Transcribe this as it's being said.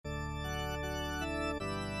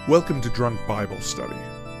Welcome to Drunk Bible Study.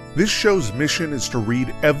 This show's mission is to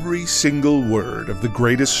read every single word of the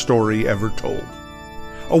greatest story ever told.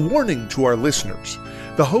 A warning to our listeners,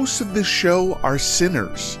 the hosts of this show are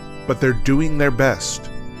sinners, but they're doing their best.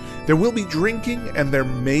 There will be drinking and there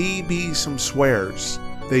may be some swears.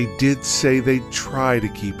 They did say they'd try to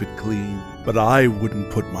keep it clean, but I wouldn't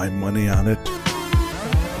put my money on it.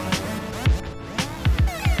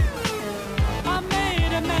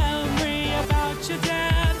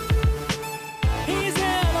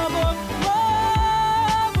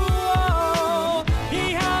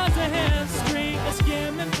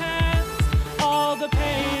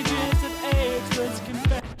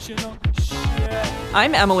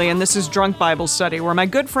 I'm Emily, and this is Drunk Bible Study, where my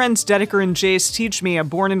good friends Dedeker and Jace teach me, a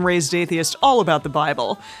born and raised atheist, all about the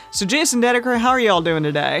Bible. So Jace and Dedeker, how are y'all doing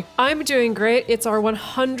today? I'm doing great. It's our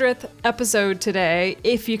 100th episode today,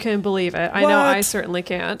 if you can believe it. I know I certainly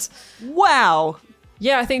can't. Wow.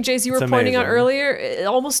 Yeah, I think, Jace, you were pointing out earlier,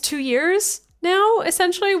 almost 2 years now,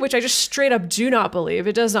 essentially, which I just straight up do not believe.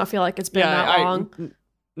 It does not feel like it's been that long.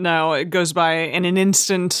 No, it goes by in an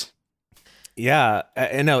instant. Yeah,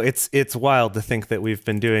 I know it's wild to think that we've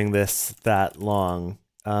been doing this that long,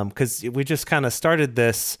 because we just kind of started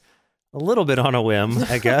this a little bit on a whim,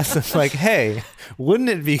 I guess. It's like, hey, wouldn't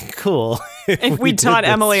it be cool if we taught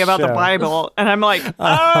Emily about the Bible? And I'm like,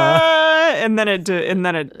 and then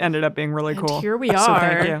it ended up being really cool. And here we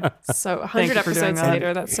are. So 100 episodes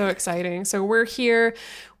later. That's so exciting. So we're here.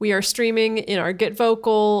 We are streaming in our Get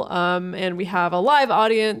Vocal, and we have a live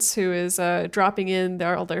audience who is dropping in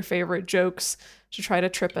all their favorite jokes to try to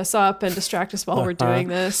trip us up and distract us while we're doing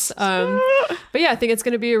this. But yeah, I think it's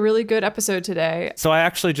going to be a really good episode today. So I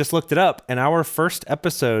actually just looked it up, and our first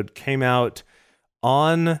episode came out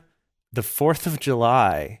on the 4th of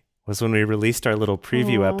July was when we released our little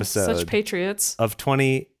preview episode. Such patriots. Of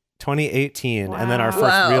 2018. Wow. And then our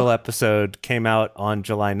first real episode came out on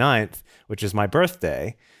July 9th, which is my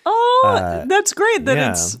birthday. Oh, that's great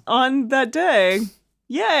that it's on that day.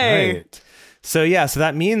 Yay. Right. So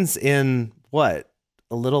that means in a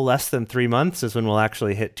little less than 3 months is when we'll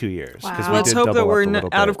actually hit 2 years. Wow. Let's hope that we're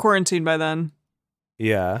out of quarantine by then.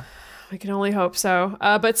 Yeah. We can only hope so.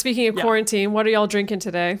 But speaking of quarantine, what are y'all drinking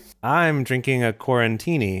today? I'm drinking a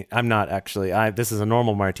Quarantini. I'm not actually. This is a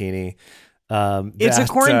normal martini. It's a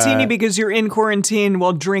Quarantini because you're in quarantine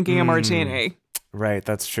while drinking a martini. Right,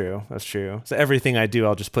 that's true. So everything I do,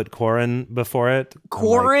 I'll just put Quarren before it.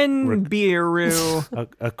 Quarren Beeru.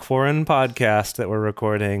 A Quarren podcast that we're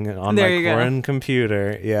recording on my Quarren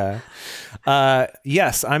computer. Yeah.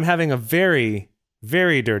 Yes, I'm having a very,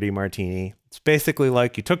 very dirty martini. It's basically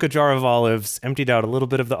like you took a jar of olives, emptied out a little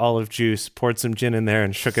bit of the olive juice, poured some gin in there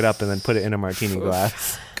and shook it up and then put it in a martini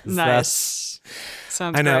glass. Nice.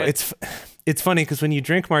 Sounds I know, great. it's funny because when you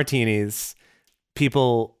drink martinis,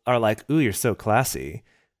 people are like, ooh, you're so classy.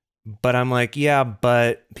 But I'm like, yeah,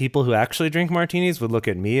 but people who actually drink martinis would look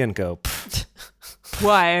at me and go, pfft.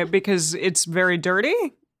 Why? Because it's very dirty?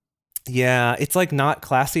 Yeah, it's like not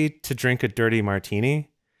classy to drink a dirty martini,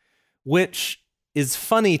 which is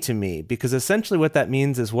funny to me because essentially what that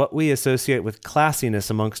means is what we associate with classiness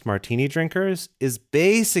amongst martini drinkers is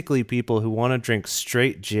basically people who want to drink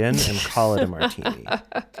straight gin and call it a martini.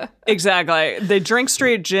 Exactly. They drink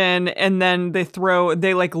straight gin and then they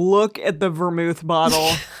look at the vermouth bottle,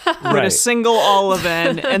 put a single olive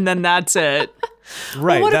in, and then that's it.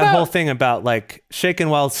 Right. Well, whole thing about like shaken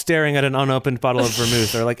while staring at an unopened bottle of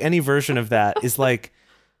vermouth or like any version of that is like,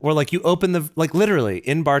 or like you open literally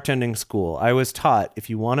in bartending school, I was taught if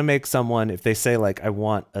you want to make someone, if they say like, I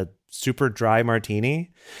want a super dry martini,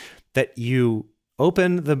 that you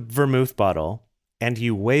open the vermouth bottle and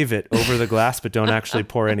you wave it over the glass, but don't actually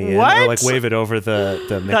pour any in. What? Or like wave it over the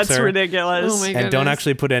mixer. That's ridiculous. Oh my goodness. And don't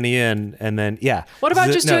actually put any in. And then, yeah. What about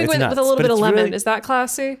just doing with a little bit of lemon? Really, is that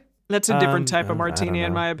classy? That's a different type of martini,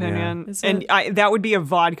 in my opinion. Yeah. And that would be a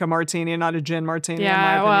vodka martini, not a gin martini, in my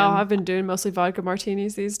Yeah, opinion. well, I've been doing mostly vodka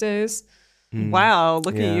martinis these days. Wow,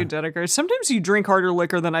 look at you, Dedeker. Sometimes you drink harder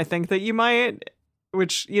liquor than I think that you might,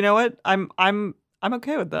 which, you know what? I'm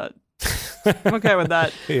okay with that. I'm okay with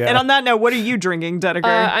that. Yeah. And on that note, what are you drinking, Dedeker?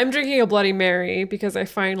 I'm drinking a Bloody Mary because I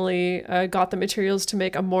finally got the materials to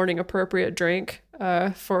make a morning appropriate drink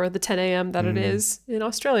for the 10 a.m. that it is in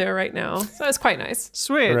Australia right now. So it's quite nice.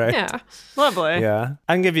 Sweet. Right. Yeah. Lovely. Yeah.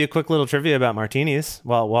 I can give you a quick little trivia about martinis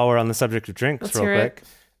while we're on the subject of drinks. Let's real hear quick.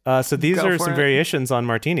 So these Go are for some it. variations on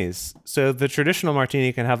martinis. So the traditional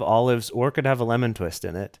martini can have olives or could have a lemon twist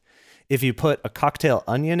in it. If you put a cocktail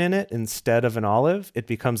onion in it instead of an olive, it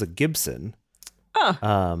becomes a Gibson.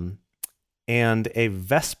 Oh. And a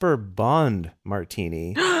Vesper Bond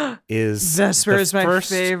martini is Vesper is my first,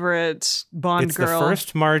 favorite Bond it's girl. the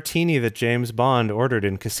first martini that James Bond ordered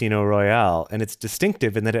in Casino Royale, and it's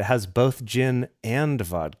distinctive in that it has both gin and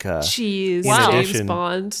vodka. Cheese. Wow. James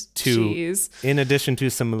Bond. Cheese. In addition to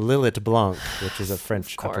some Lillet Blanc, which is a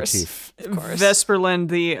French course. aperitif. Of course. Vesperland,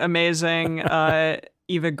 the amazing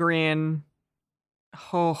Eva Green.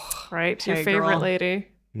 Oh, Right. Your hey, favorite girl. lady.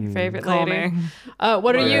 Your favorite Call lady. me.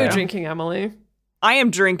 What are you Yeah. drinking, Emily? I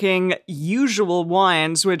am drinking usual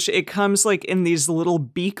wines, which it comes like in these little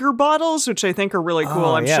beaker bottles, which I think are really cool.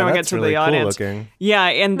 Oh, I'm yeah, showing it that's to really the cool audience. looking. Yeah,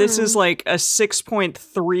 and this is like a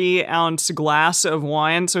 6.3 ounce glass of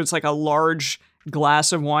wine. So it's like a large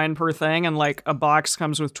glass of wine per thing, and like a box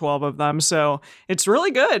comes with 12 of them. So it's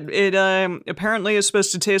really good. It apparently is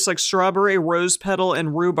supposed to taste like strawberry, rose petal,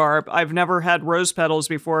 and rhubarb. I've never had rose petals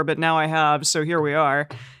before, but now I have. So here we are.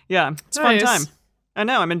 Yeah, it's a fun Nice. time. I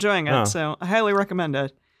know, I'm enjoying it. Huh. So I highly recommend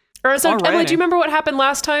it. Or so, Emily, Alrighty. do you remember what happened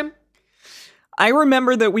last time? I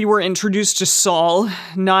remember that we were introduced to Saul,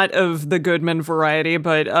 not of the Goodman variety,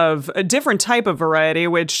 but of a different type of variety,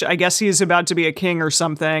 which I guess he's about to be a king or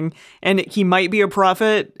something. And he might be a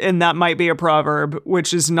prophet, and that might be a proverb,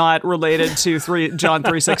 which is not related to John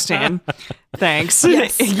 3:16. Thanks.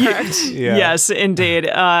 Yes, correct. Yeah. Yes, indeed.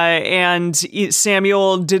 And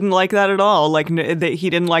Samuel didn't like that at all. Like that he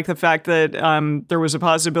didn't like the fact that there was a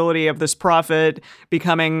possibility of this prophet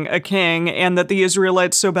becoming a king, and that the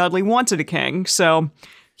Israelites so badly wanted a king. So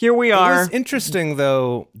here we It are. was interesting,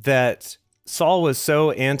 though, that Saul was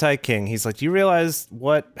so anti-king. He's like, do you realize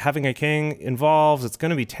what having a king involves? It's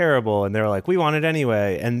going to be terrible. And they're like, we want it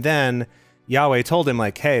anyway. And then Yahweh told him,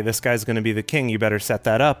 like, hey, this guy's going to be the king. You better set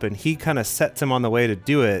that up. And he kind of sets him on the way to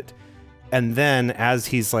do it. And then as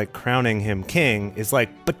he's like crowning him king, is like,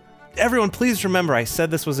 but everyone, please remember, I said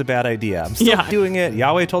this was a bad idea. I'm still doing it.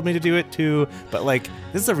 Yahweh told me to do it too. But like,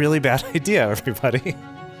 this is a really bad idea, everybody.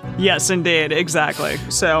 Yes, indeed, exactly.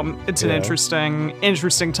 So it's an Yeah.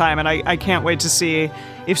 interesting time, and I can't wait to see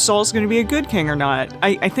if Saul's going to be a good king or not.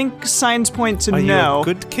 I think signs point to Are no. you a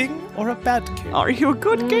good king or a bad king? Are you a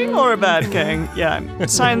good king or a bad king? Yeah,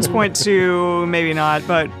 signs point to maybe not,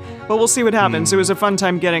 but we'll see what happens. It was a fun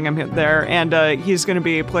time getting him there, and he's going to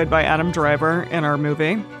be played by Adam Driver in our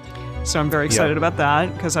movie. So I'm very excited about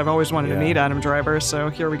that because I've always wanted to Yeah. meet Adam Driver. So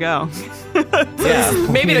here we go. Yeah,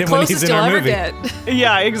 Maybe the closest you'll ever get.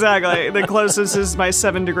 Yeah, exactly. The closest is my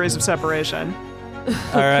 7 degrees of separation.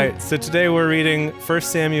 All right, so today we're reading 1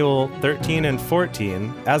 Samuel 13 and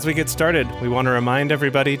 14. As we get started, we want to remind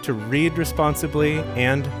everybody to read responsibly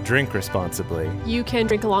and drink responsibly. You can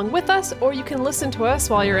drink along with us, or you can listen to us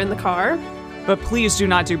while you're in the car. But please do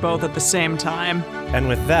not do both at the same time. And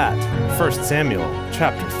with that, 1 Samuel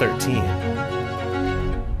chapter 13.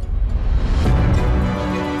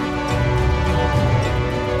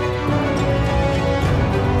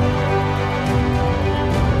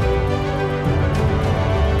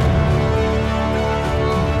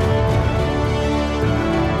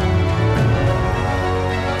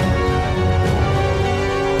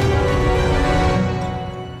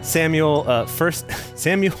 Samuel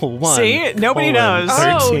 1. See? Nobody colon, knows.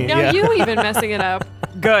 13, Oh, now yeah. you even messing it up.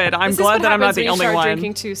 Good. I'm This is glad what that I'm not happens the when you only start one.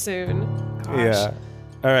 drinking too soon. Gosh. Yeah.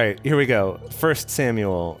 All right, here we go. 1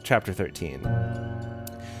 Samuel chapter 13.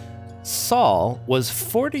 Saul was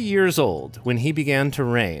 40 years old when he began to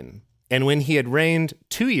reign, and when he had reigned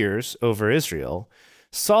 2 years over Israel,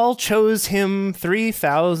 Saul chose him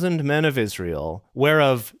 3,000 men of Israel,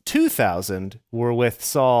 whereof 2,000 were with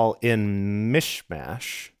Saul in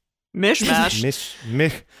Mishmash.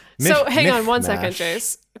 Mishmash. So hang on one Michmash. second,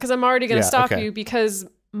 Jace, because I'm already going to Yeah, stop okay. you because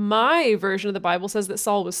my version of the Bible says that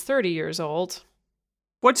Saul was 30 years old.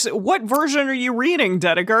 What version are you reading,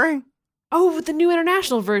 Dedeker? Oh, the New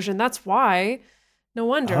International Version. That's why. No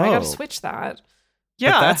wonder. I got to Oh. switch that.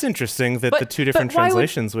 Yeah. But that's interesting that the But- two different but why would-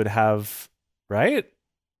 translations would have, right?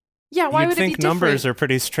 Yeah, why You'd would think it be numbers different? are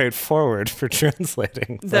pretty straightforward for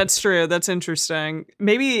translating. but- That's true. That's interesting.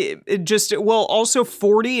 Maybe it just, well, also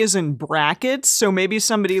 40 is in brackets. So maybe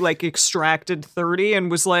somebody like extracted 30 and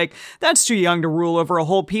was like, that's too young to rule over a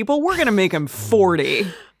whole people. We're going to make him 40.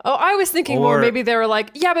 Oh, I was thinking more Or- maybe they were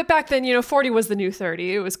like, yeah, but back then, 40 was the new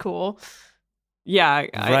 30. It was cool. Yeah,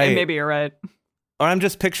 Right. maybe you're right. Or I'm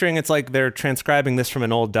just picturing it's like they're transcribing this from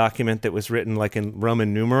an old document that was written like in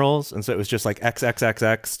Roman numerals. And so it was just like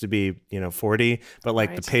XXXX to be, 40. But like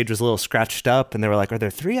Right. the page was a little scratched up and they were like, are there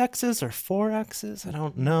 3 X's or 4 X's? I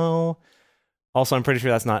don't know. Also, I'm pretty sure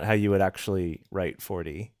that's not how you would actually write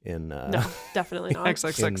 40 in. No, definitely not.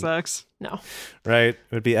 XXXX. No. Right? It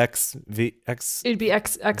would be XV, X. It'd be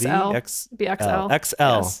XXL. X, It'd be XL. XL.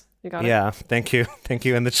 Yes. You got it. Yeah, thank you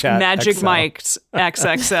in the chat. Magic XL. Mike's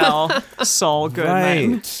XXL Saul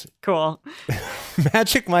Goodman. Right. Cool.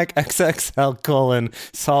 Magic Mike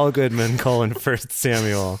XXL : Saul Goodman : 1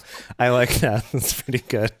 Samuel. I like that. That's pretty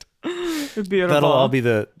good. Beautiful. That'll all be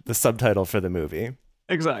the subtitle for the movie.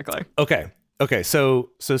 Exactly. Okay. So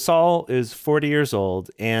Saul is 40 years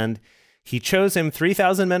old, and he chose him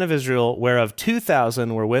 3,000 men of Israel, whereof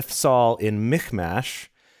 2,000 were with Saul in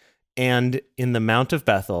Michmash and in the Mount of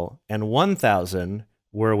Bethel, and 1,000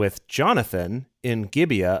 were with Jonathan in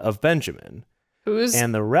Gibeah of Benjamin.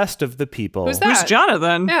 And the rest of the people. Who's that? Who's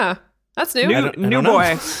Jonathan? Yeah, that's new. I don't New know.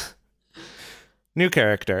 boy. New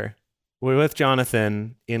character. We're with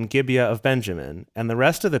Jonathan in Gibeah of Benjamin, and the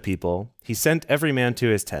rest of the people, he sent every man to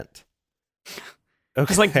his tent. Okay.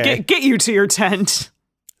 He's like, get you to your tent.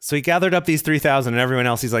 So he gathered up these 3,000, and everyone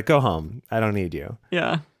else, he's like, go home. I don't need you.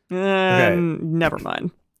 Yeah. Okay. Never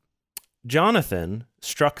mind. Jonathan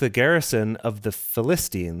struck the garrison of the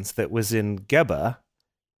Philistines that was in Geba,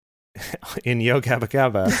 in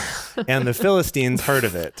Yogabagaba, and the Philistines heard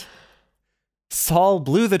of it. Saul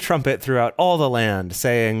blew the trumpet throughout all the land,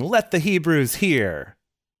 saying, let the Hebrews hear.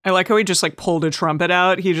 I like how he just like pulled a trumpet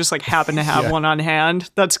out. He just like happened to have one on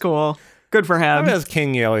hand. That's cool. Good for him. As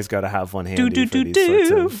king, you always got to have one handy Do, for do, these do.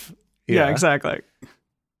 sorts of... Yeah, exactly.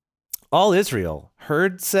 All Israel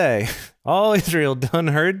heard say, all Israel done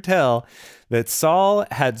heard tell, that Saul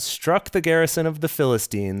had struck the garrison of the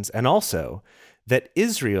Philistines, and also that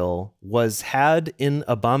Israel was had in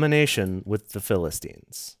abomination with the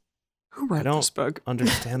Philistines. Who wrote I don't this book?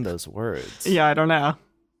 understand those words. Yeah, I don't know.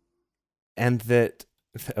 And that,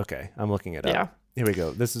 okay, I'm looking it up. Yeah. Here we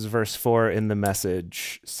go. This is verse 4 in the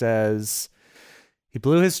Message. Says, he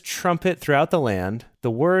blew his trumpet throughout the land.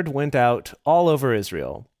 The word went out all over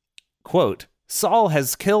Israel. Quote, Saul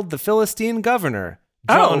has killed the Philistine governor,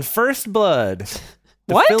 drawn first blood.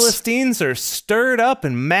 The What? Philistines are stirred up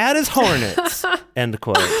and mad as hornets. End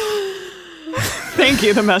quote. Thank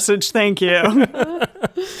you, the Message. Thank you.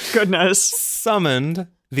 Goodness. Summoned,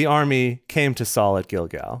 the army came to Saul at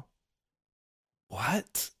Gilgal.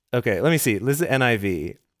 What? Okay, let me see. This is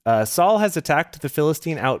NIV. Saul has attacked the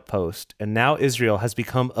Philistine outpost, and now Israel has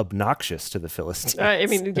become obnoxious to the Philistines. I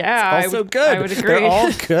mean, yeah, It's also good. I would agree. They're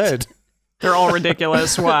all good. They're all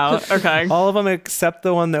ridiculous. Wow. Okay. All of them except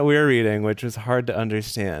the one that we're reading, which is hard to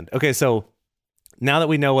understand. Okay, so now that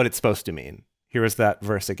we know what it's supposed to mean, here is that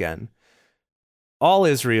verse again. All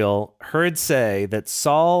Israel heard say that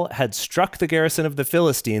Saul had struck the garrison of the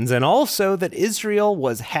Philistines, and also that Israel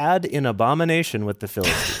was had in abomination with the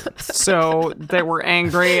Philistines. So they were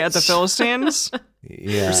angry at the Philistines?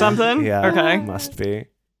 Yeah. Or something? Yeah. Okay. Must be.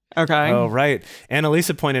 Okay. Oh, right.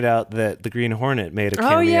 Annalisa pointed out that the Green Hornet made a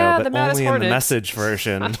cameo, yeah, the but Maddest only in the Hornets. Message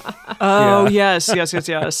version. Oh, Yeah.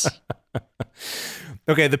 yes.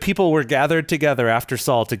 Okay, the people were gathered together after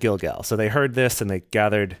Saul to Gilgal. So they heard this and they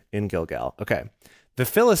gathered in Gilgal. Okay. The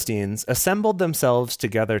Philistines assembled themselves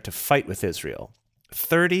together to fight with Israel.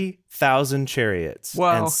 30,000 chariots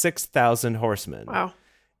Wow. and 6,000 horsemen. Wow.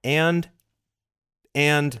 And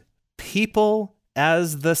people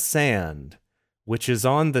as the sand, which is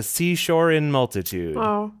on the seashore in multitude.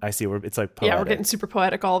 Oh. I see. It's like poetic. Yeah, we're getting super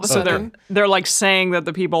poetic all of a So sudden. they're like saying that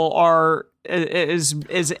the people are as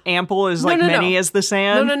ample as like No. many as the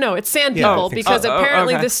sand? No. It's sand Yeah, I people think because so.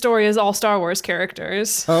 apparently Okay. this story is all Star Wars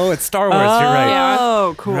characters. Oh, it's Star Wars. You're right. Yeah.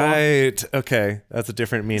 Oh, cool. Right. Okay. That's a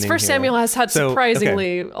different meaning. First here. Samuel has had So, okay.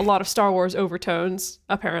 surprisingly a lot of Star Wars overtones,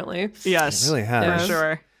 apparently. Yes. It really has. Yeah. For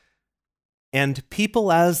sure. And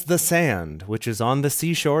people as the sand, which is on the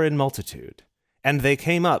seashore in multitude. And they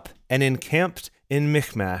came up and encamped in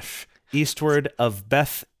Michmash, eastward of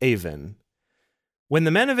Beth Aven. When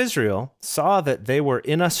the men of Israel saw that they were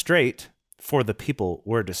in a strait, for the people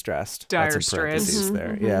were distressed. Dire That's in parentheses straits.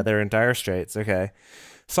 there. Yeah, they're in dire straits. Okay.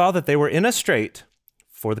 Saw that they were in a strait,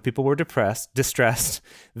 for the people were distressed.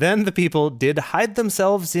 Then the people did hide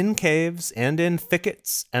themselves in caves and in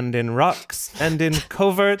thickets and in rocks and in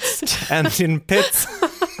coverts and in pits.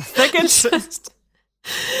 Thickets.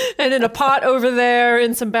 And in a pot over there,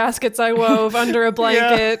 in some baskets I wove under a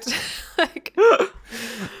blanket. Like,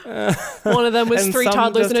 one of them was And 3 some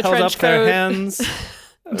toddlers in a just held trench up their coat. hands.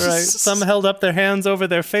 Right. Some held up their hands over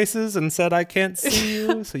their faces and said, I can't see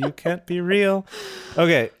you, so you can't be real.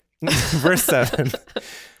 Okay. Verse 7.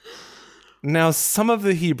 Now some of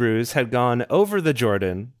the Hebrews had gone over the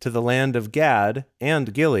Jordan to the land of Gad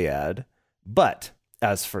and Gilead, but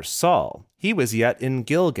as for Saul, he was yet in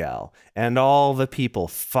Gilgal, and all the people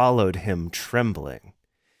followed him trembling.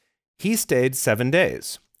 He stayed 7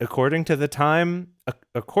 days, according to the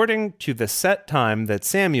set time that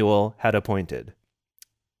Samuel had appointed.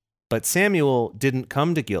 But Samuel didn't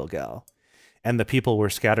come to Gilgal, and the people were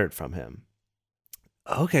scattered from him.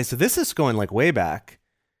 Okay, so this is going like way back.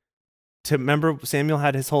 To remember, Samuel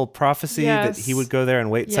had his whole prophecy that he would go there and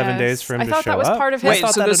wait 7 days for him to show up. I thought that was part of his. Wait,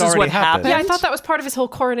 so this is what happened? Yeah, I thought that was part of his whole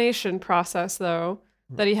coronation process, though,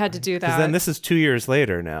 that he had to do that. Because then this is 2 years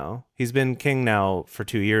later now. He's been king now for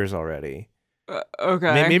 2 years already.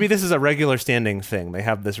 Okay. Maybe this is a regular standing thing. They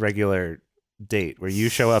have this regular date where you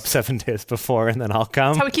show up 7 days before and then I'll come.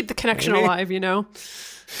 That's how we keep the connection alive, you know?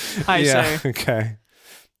 I see. Okay.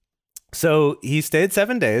 So he stayed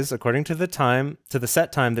 7 days according to the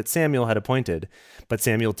set time that Samuel had appointed, but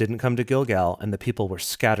Samuel didn't come to Gilgal, and the people were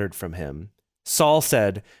scattered from him. Saul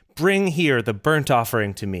said, "Bring here the burnt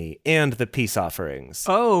offering to me and the peace offerings."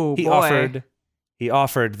 Oh, boy. He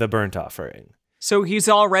offered the burnt offering. So he's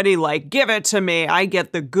already like, give it to me. I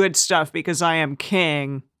get the good stuff because I am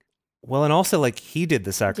king. Well, and also like he did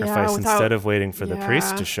the sacrifice instead of waiting for the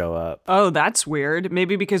priest to show up. Oh, that's weird.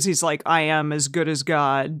 Maybe because he's like, I am as good as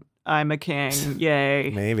God. I'm a king.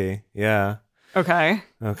 Yay. Maybe. Yeah. Okay.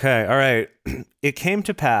 All right. It came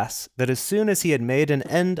to pass that as soon as he had made an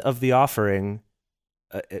end of the offering,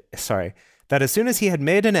 that as soon as he had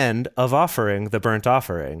made an end of offering the burnt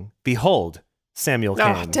offering, behold, Samuel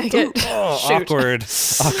came. Oh, dang it. Awkward.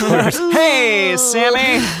 Hey,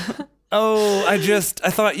 Sammy. I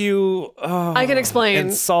thought you... I can explain.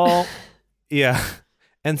 And Saul... Yeah.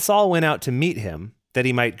 And Saul went out to meet him, that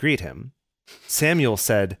he might greet him. Samuel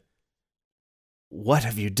said, "What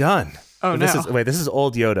have you done?" Oh, this no. This is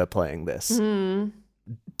old Yoda playing this.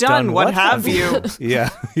 Done what have you? Yeah.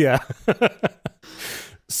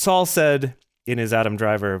 Saul said in his Adam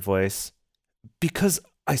Driver voice, "Because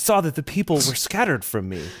I saw that the people were scattered from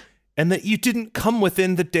me, and that you didn't come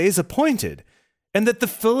within the days appointed, and that the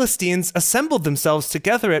Philistines assembled themselves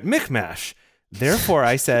together at Michmash. Therefore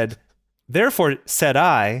said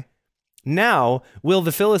I, now will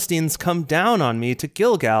the Philistines come down on me to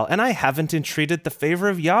Gilgal, and I haven't entreated the favor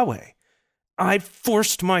of Yahweh. I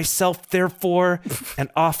forced myself, therefore, and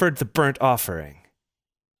offered the burnt offering."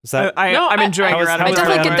 Is that? I'm enjoying your Adam I Driver.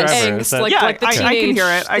 definitely get the Driver. angst. Like the teenage, I can hear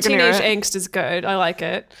it. The teenage angst is good. I like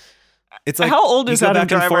it. It's like, how old is you go Adam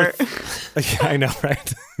back and Driver? forth. Yeah, I know,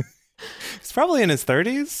 right? He's probably in his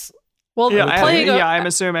 30s. Well, I'm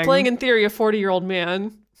assuming. Playing in theory a 40-year-old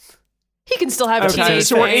man. He can still have a teenage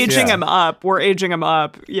so we're phase. aging him up. We're aging him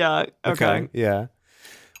up. Yeah. Okay. Yeah.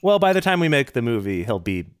 Well, by the time we make the movie, he'll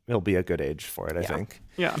be a good age for it, I think.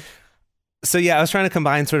 Yeah. So yeah, I was trying to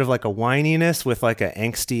combine sort of like a whininess with like a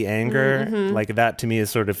angsty anger. Like that to me is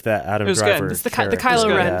sort of that Adam Driver. It's the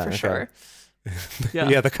Kylo Ren for sure.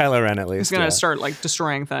 Yeah, the Kylo Ren at least. He's gonna start like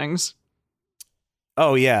destroying things.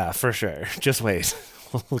 Oh yeah, for sure. Just wait.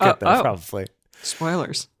 We'll get there probably.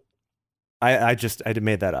 Spoilers. I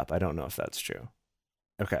made that up. I don't know if that's true.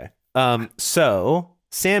 Okay. So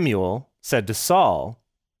Samuel said to Saul,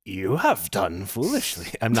 "You have done foolishly."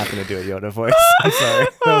 I'm not going to do a Yoda voice. I'm sorry.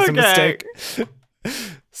 That was a mistake.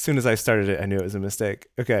 As soon as I started it, I knew it was a mistake.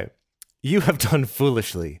 Okay. "You have done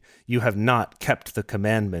foolishly. You have not kept the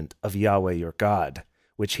commandment of Yahweh your God,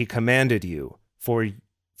 which he commanded you.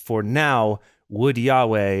 For now would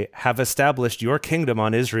Yahweh have established your kingdom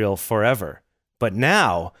on Israel forever. But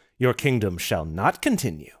now your kingdom shall not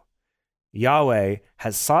continue. Yahweh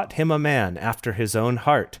has sought him a man after his own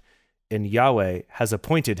heart, and Yahweh has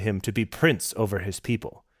appointed him to be prince over his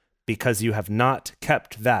people, because you have not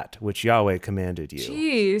kept that which Yahweh commanded you."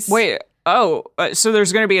 Jeez. Wait. So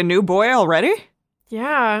there's going to be a new boy already?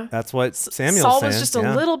 Yeah. That's what Samuel's Saul saying. was just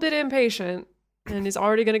a little bit impatient and is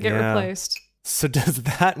already going to get replaced. So does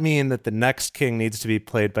that mean that the next king needs to be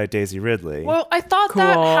played by Daisy Ridley? Well, I thought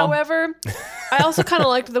that, however, I also kind of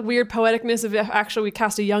liked the weird poeticness of if actually we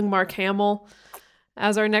cast a young Mark Hamill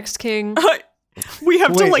as our next king. We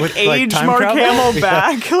have to age Mark Hamill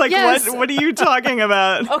back. Like, yes. What are you talking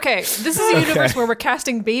about? Okay, this is a universe where we're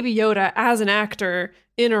casting Baby Yoda as an actor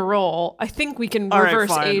in a role. I think we can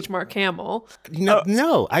reverse age Mark Hamill.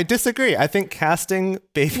 No, I disagree. I think casting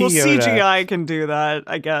Baby Yoda... CGI can do that,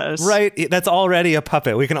 I guess. Right, that's already a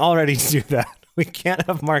puppet. We can already do that. We can't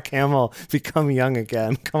have Mark Hamill become young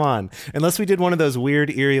again. Come on. Unless we did one of those weird,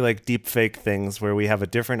 eerie, like deep fake things where we have a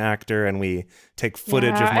different actor and we take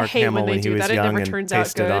footage of Mark Hamill when he was young and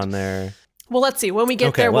paste it on there. Well, let's see. When we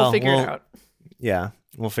get there, we'll figure it out. Yeah,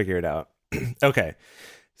 we'll figure it out. Okay.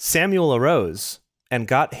 Samuel arose and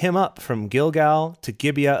got him up from Gilgal to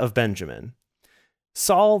Gibeah of Benjamin.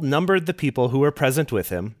 Saul numbered the people who were present with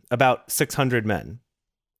him, about 600 men.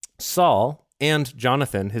 Saul and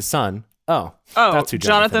Jonathan, his son... Oh, that's who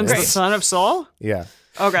Jonathan's is. the son of Saul? Yeah.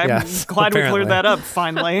 Okay, yes, I'm glad apparently. we cleared that up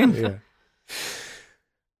finally. Yeah.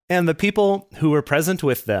 And the people who were present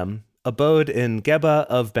with them abode in Geba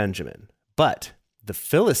of Benjamin. But the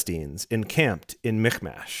Philistines encamped in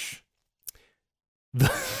Michmash.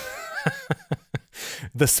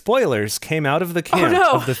 The spoilers came out of the camp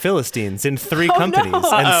of the Philistines in 3 companies and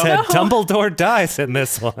said, Dumbledore dies in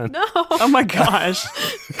this one. No. Oh my gosh.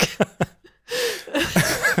 Does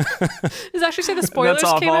it actually say the spoilers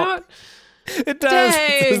That's came awful. out? It does. It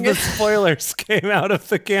says Dang. the spoilers came out of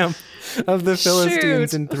the camp of the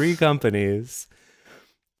Philistines Shoot. in 3 companies.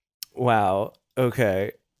 Wow.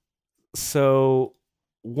 Okay. So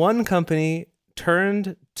one company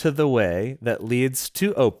turned to the way that leads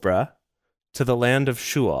to Oprah, to the land of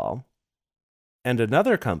Shual, and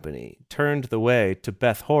another company turned the way to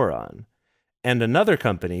Beth Horon, and another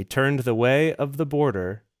company turned the way of the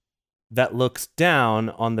border that looks down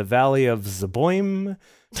on the valley of Zeboim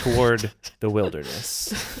toward the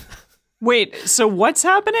wilderness. Wait, so what's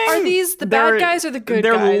happening? Are these the bad guys or the good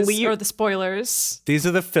they're guys? le- Or the spoilers? These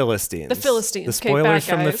are the Philistines. The Philistines. The Okay, spoilers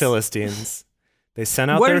bad from the guys. Philistines. They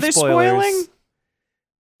sent out What their are they spoilers. spoiling?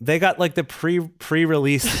 They got like the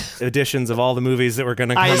pre-release editions of all the movies that were going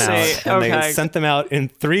to come I out, see. and they Okay. sent them out in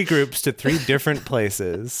 3 groups to 3 different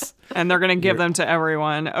places. And they're going to give them to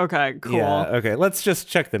everyone. Okay, cool. Yeah. Okay. Let's just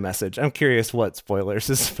check the message. I'm curious what spoilers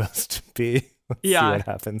is supposed to be. Let's see what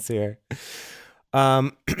happens here.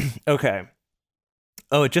 Okay.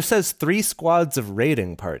 Oh, it just says 3 squads of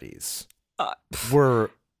raiding parties were.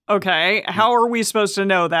 Okay, how are we supposed to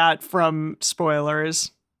know that from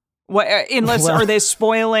spoilers? What unless Well- are they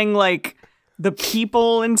spoiling like the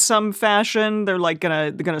people in some fashion? They're like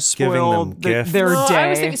they're gonna spoil them gifts. their No, day. I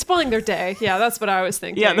was thinking spoiling their day. Yeah, that's what I was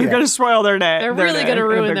thinking. yeah, they're gonna spoil their day. They're their really day going to in a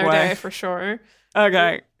ruin big their way. day for sure.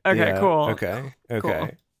 Okay. Okay. Yeah, Cool. Okay.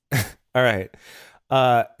 Okay. All right.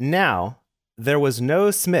 Now, there was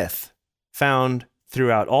no smith found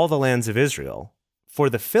throughout all the lands of Israel, for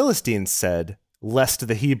the Philistines said, lest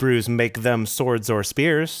the Hebrews make them swords or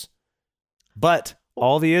spears. But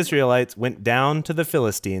all the Israelites went down to the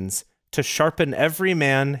Philistines to sharpen every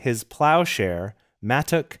man his plowshare,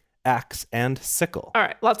 mattock, axe, and sickle. All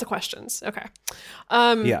right, lots of questions. Okay.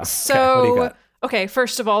 Yeah, okay, So, what do you got? okay,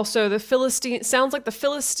 first of all, so the Philistine sounds like the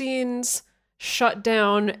Philistines shut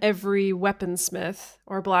down every weaponsmith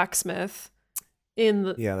or blacksmith in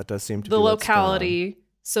the, Yeah, that does seem to the be what's going on. locality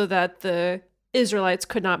so that the Israelites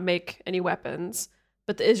could not make any weapons.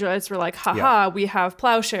 But the Israelites were like, haha, we have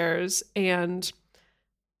plowshares and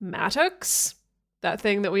mattocks, that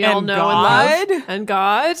thing that we all And know God? and love. And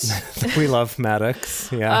God. We love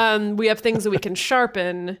mattocks. Yeah. We have things that we can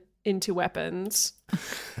sharpen into weapons.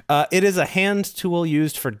 It is a hand tool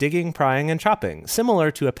used for digging, prying, and chopping,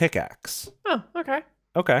 similar to a pickaxe. Oh, okay.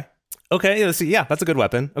 Okay. Okay, let's see. Yeah, that's a good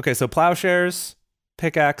weapon. Okay, so plowshares,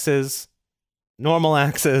 pickaxes, normal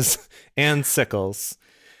axes, and sickles.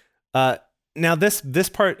 Now this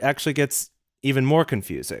part actually gets even more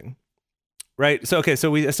confusing. Right? So okay,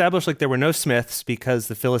 so we established like there were no smiths because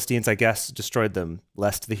the Philistines, I guess, destroyed them,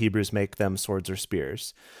 lest the Hebrews make them swords or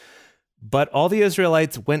spears. But all the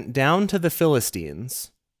Israelites went down to the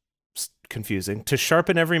Philistines, confusing, to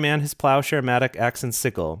sharpen every man his plowshare, mattock, axe, and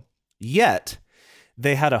sickle. Yet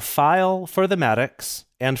they had a file for the mattocks,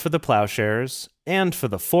 and for the plowshares, and for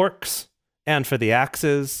the forks, and for the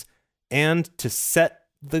axes, and to set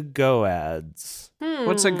the goads.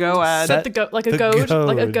 What's a goad? Set The like a the goad,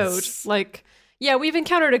 like a goad. goads. Like, yeah, we've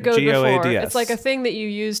encountered a goad before. G-O-A-D-S. It's like a thing that you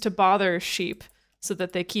use to bother sheep so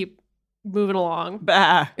that they keep moving along.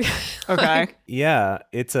 Bah. Okay. Yeah,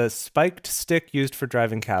 it's a spiked stick used for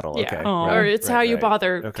driving cattle. Yeah. Okay. Oh. right, Or it's right, how you right.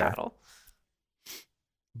 bother Okay. cattle.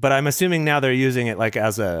 But I'm assuming now they're using it like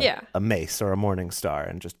as Yeah. a mace or a morning star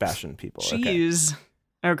and just bashing people. Okay. Jeez.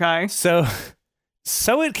 Okay.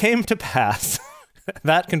 So it came to pass,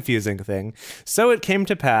 that confusing thing. So it came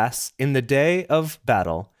to pass in the day of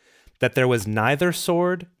battle that there was neither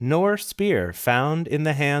sword nor spear found in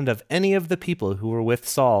the hand of any of the people who were with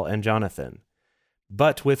Saul and Jonathan.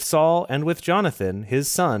 But with Saul and with Jonathan, his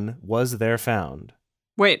son, was there found.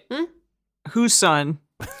 Wait. Whose son?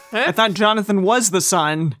 I thought Jonathan was the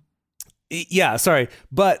son. Yeah, sorry.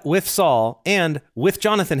 But with Saul and with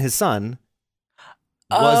Jonathan, his son,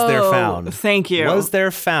 was there Oh, found. Thank you. Was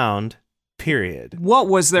there found, period. What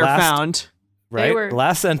was there Last- found? Right? were-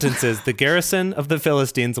 Last sentence is the garrison of the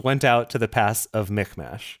Philistines went out to the pass of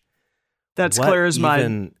Michmash. That's What clear as mud.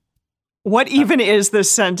 even- What even is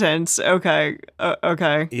this sentence? Okay.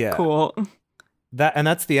 Okay. Yeah. Cool.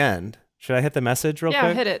 That's the end. Should I hit the message real Yeah,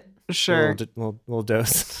 quick? hit it. Sure. Little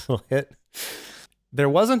dose. Little hit. There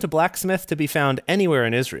wasn't a blacksmith to be found anywhere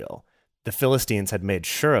in Israel. The Philistines had made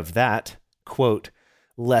sure of that, quote,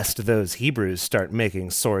 lest those Hebrews start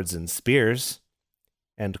making swords and spears.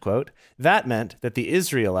 end quote. That meant that the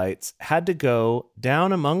Israelites had to go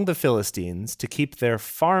down among the Philistines to keep their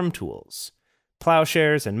farm tools,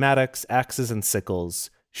 plowshares and mattocks, axes and sickles,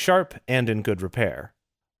 sharp and in good repair.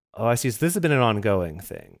 Oh, I see. So this has been an ongoing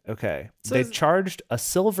thing. Okay. So they charged a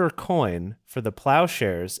silver coin for the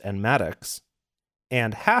plowshares and mattocks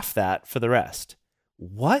and half that for the rest.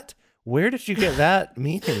 What? Where did you get that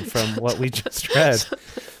meaning from what we just read?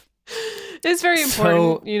 It's very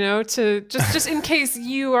important, to just in case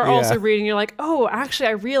you are also reading, you're like, oh, actually,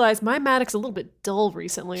 I realized my mattock's a little bit dull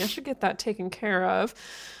recently. I should get that taken care of.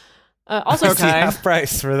 Also, okay. Half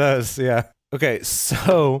price for those. Yeah. Okay.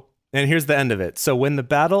 So, and here's the end of it. So when the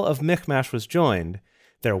Battle of Michmash was joined,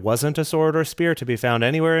 there wasn't a sword or spear to be found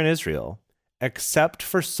anywhere in Israel, except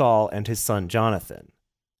for Saul and his son Jonathan.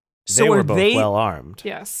 So they were both well armed.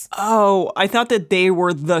 Yes. Oh, I thought that they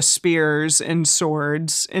were the spears and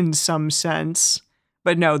swords in some sense.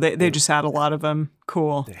 But no, they just had a lot of them.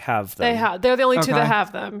 Cool. They have them. They're the only two that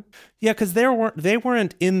have them. Yeah, because they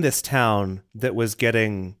weren't in this town that was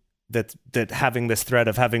getting that having this threat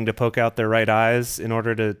of having to poke out their right eyes in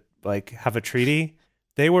order to have a treaty.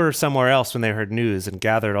 They were somewhere else when they heard news and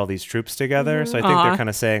gathered all these troops together. So I think they're kind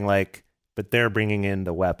of saying but they're bringing in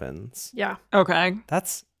the weapons. Yeah. Okay.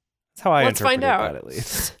 That's how I interpreted find out. That, at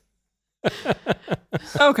least.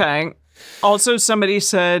 Okay. Also, somebody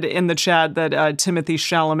said in the chat that Timothy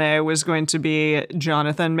Chalamet was going to be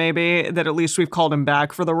Jonathan, maybe, that at least we've called him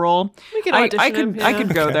back for the role. We can audition him. I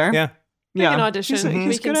could go there. Yeah. We can audition.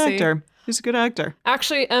 He's a good actor. He's a good actor.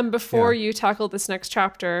 Actually, before you tackle this next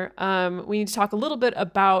chapter, we need to talk a little bit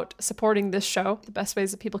about supporting this show, the best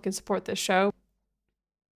ways that people can support this show.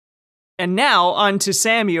 And now on to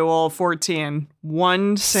Samuel 14.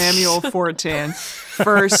 1 Samuel 14.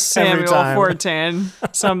 1 Samuel 14.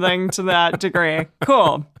 Something to that degree.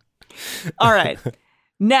 Cool. All right.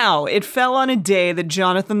 Now it fell on a day that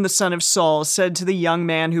Jonathan the son of Saul said to the young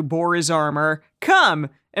man who bore his armor,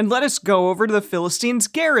 "Come, and let us go over to the Philistines'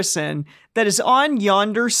 garrison that is on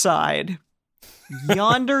yonder side."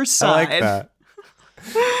 Yonder side. I like that.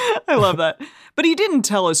 I love that. But he didn't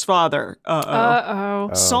tell his father.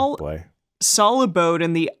 Uh-oh. Saul abode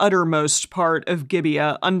in the uttermost part of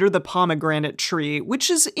Gibeah under the pomegranate tree, which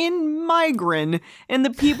is in Migron, and the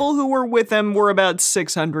people who were with him were about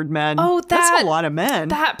 600 men. Oh, that's a lot of men.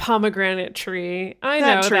 That pomegranate tree. I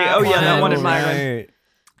know tree. That one. That one in Migron. Right.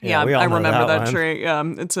 Yeah, I remember that one. tree.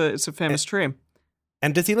 It's a famous tree.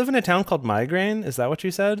 And does he live in a town called Migraine? Is that what you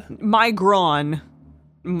said? Migron.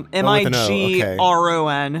 Migron.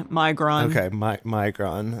 Migron. Okay,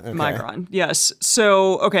 Migron. Okay. Migron. Yes.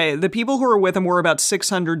 So, okay, the people who were with him were about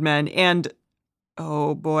 600 men, and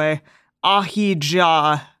oh boy,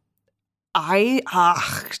 Ahijah. Ahijah.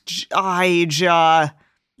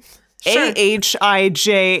 Sure.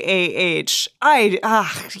 Ahijah.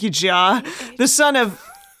 Ahijah, the son of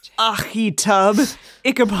Ahitub,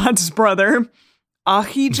 Ichabod's brother.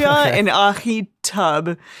 Ahijah and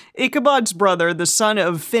Ahitub, Ichabod's brother, the son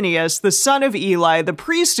of Phinehas, the son of Eli, the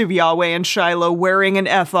priest of Yahweh in Shiloh, wearing an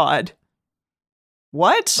ephod.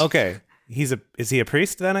 What? Okay, is he a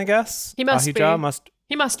priest then? I guess he must Ahijah be.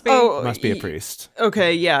 He must be. Must be a priest.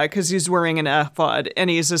 Okay, yeah, because he's wearing an ephod, and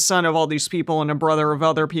he's a son of all these people, and a brother of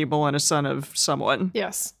other people, and a son of someone.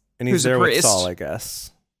 Yes, and he's who's there a priest. With Saul, I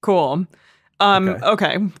guess. Cool.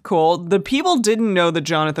 Okay, cool. The people didn't know that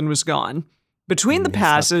Jonathan was gone. Between the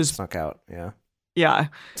passes, snuck out. Yeah. Yeah.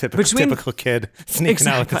 Typical kid sneaking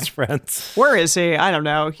out with his friends. Where is he? I don't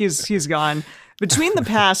know. He's gone. Between the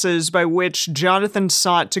passes by which Jonathan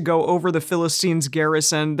sought to go over the Philistines'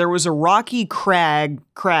 garrison, there was a rocky crag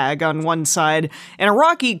on one side and a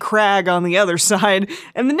rocky crag on the other side,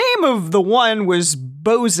 and the name of the one was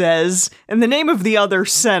Bozez and the name of the other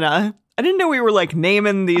Senna. I didn't know we were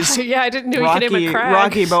naming these. Yeah, I didn't know we could name a crag.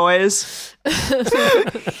 Rocky boys.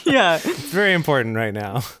 Yeah. It's very important right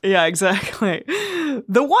now. Yeah, exactly.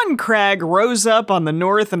 The one crag rose up on the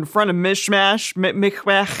north in front of Michmash,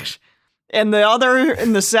 and the other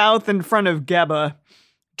in the south in front of Geba.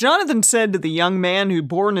 Jonathan said to the young man who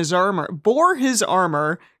bore his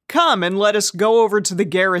armor, "Come and let us go over to the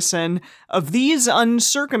garrison of these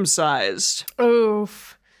uncircumcised."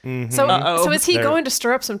 Oof. Mm-hmm. So is he going to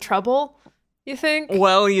stir up some trouble, you think?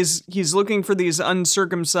 Well, he's looking for these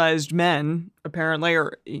uncircumcised men, apparently,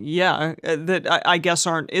 that I guess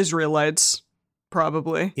aren't Israelites,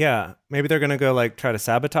 probably. Yeah, maybe they're gonna go try to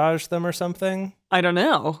sabotage them or something. I don't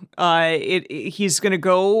know. He's gonna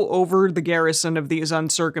go over the garrison of these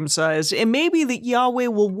uncircumcised, and maybe that Yahweh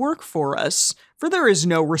will work for us, for there is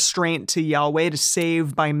no restraint to Yahweh to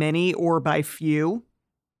save by many or by few.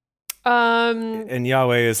 And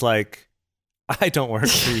Yahweh is I don't work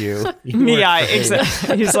for you. You work Yeah, for me."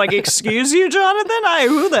 exactly. He's like, excuse you, Jonathan?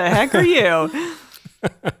 Who the heck are you?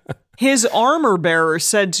 His armor bearer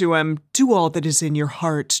said to him, do all that is in your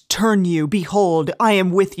heart. Turn you. Behold, I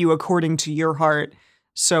am with you according to your heart.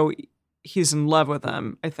 So he's in love with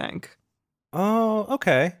him, I think. Oh,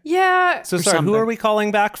 okay. Yeah. So Or sorry, who something. are we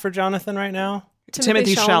calling back for Jonathan right now?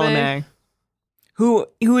 Timothy Chalamet. Who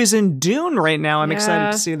is in Dune right now. I'm Yeah.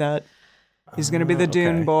 excited to see that. He's going to be the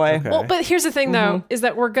Dune okay, boy. okay. Well, but here's the thing, though, is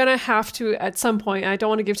that we're going to have to, at some point, I don't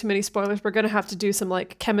want to give too many spoilers, we're going to have to do some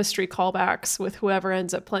like chemistry callbacks with whoever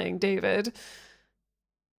ends up playing David.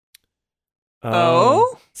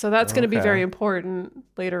 Oh? So that's going to be Okay. very important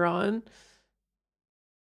later on.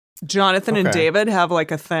 Jonathan and Okay. David have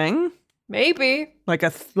like a thing? Maybe. Like a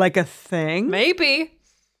thing? Maybe.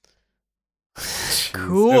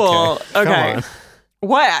 Cool. Come Okay. on.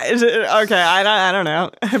 What is it? Okay, I don't know.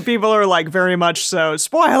 People are like very much so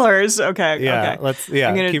spoilers. Okay, Yeah, okay.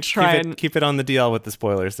 I'm gonna try keep it on the DL with the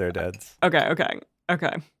spoilers there, Dads. Okay.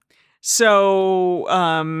 So,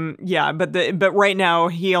 yeah, but right now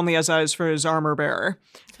he only has eyes for his armor bearer.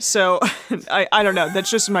 So I don't know. That's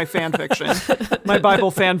just my fan fiction, my Bible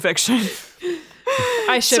fan fiction.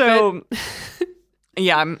 I ship it.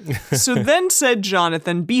 Yeah. So then said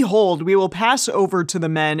Jonathan, behold, we will pass over to the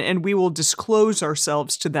men and we will disclose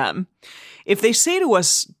ourselves to them. If they say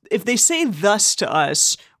thus to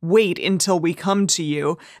us, wait until we come to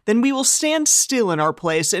you, then we will stand still in our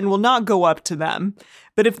place and will not go up to them.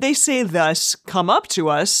 But if they say thus, come up to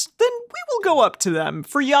us, then we will go up to them,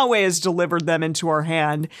 for Yahweh has delivered them into our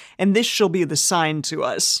hand, and this shall be the sign to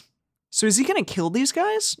us. So is he going to kill these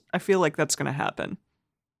guys? I feel like that's going to happen.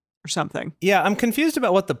 Or something. Yeah, I'm confused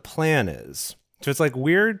about what the plan is. So it's like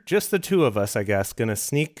we're just the two of us, I guess, gonna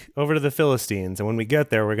sneak over to the Philistines, and when we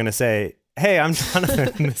get there, we're gonna say, "Hey, I'm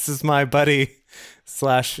Jonathan. This is my buddy /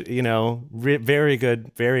 very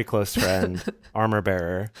good, very close friend, armor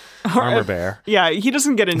bearer, armor bear." Yeah, he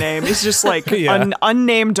doesn't get a name. He's just like Yeah. an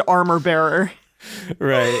unnamed armor bearer.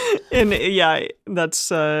 Right. And yeah, that's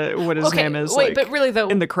what his name is. Wait, like, but really though,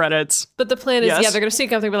 in the credits. but the plan is, Yes? yeah, they're going to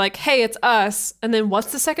sneak up. They'll be like, hey, it's us. And then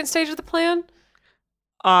what's the second stage of the plan?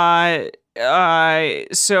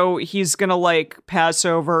 So he's gonna like pass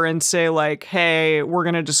over and say like, hey, we're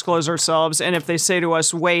gonna disclose ourselves, and if they say to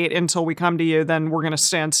us, wait until we come to you, then we're gonna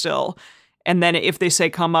stand still. And then if they say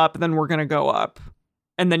come up, then we're gonna go up.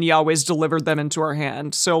 And then Yahweh's delivered them into our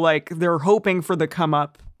hand. So like they're hoping for the come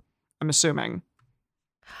up, I'm assuming.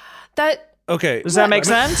 That Okay. Does that make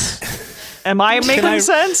sense? Am I making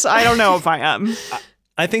sense? I don't know if I am.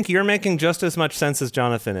 I think you're making just as much sense as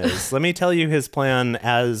Jonathan is. Let me tell you his plan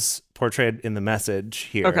as portrayed in the message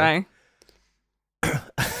here. Okay.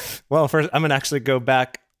 Well, first, I'm going to actually go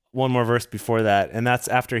back one more verse before that. And that's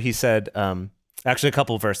after he said, actually a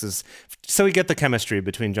couple verses. So we get the chemistry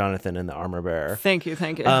between Jonathan and the armor bearer. Thank you.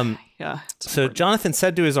 Yeah. So Jonathan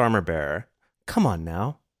said to his armor bearer, come on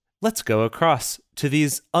now, let's go across to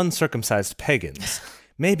these uncircumcised pagans.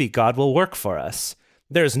 Maybe God will work for us.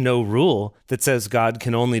 There's no rule that says God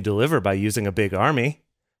can only deliver by using a big army.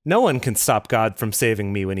 No one can stop God from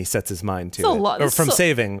saving me when he sets his mind to That's a it. lot. Or This from is a-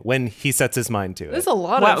 saving when he sets his mind to there's it. a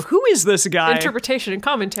lot Wow, of who is this guy? interpretation and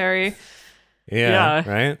commentary. Yeah, Yeah.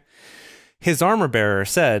 right? His armor bearer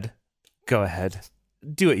said, go ahead.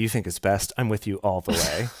 Do what you think is best. I'm with you all the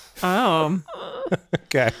way. Oh,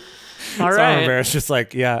 Okay. all His armor right. bearer's just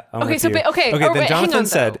like, yeah, I'm Okay, with so you. but- okay, Okay, oh, then wait, hang Jonathan on,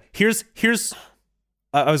 said, though. here's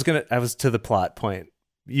I was to the plot point.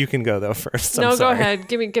 You can go though first. I'm No, go sorry. ahead.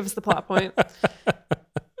 Give us the plot point.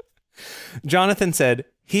 Jonathan said,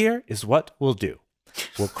 here is what we'll do.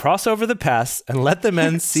 We'll cross over the pass and let the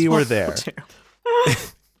men see we're there.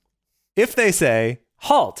 If they say,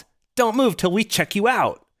 halt, don't move till we check you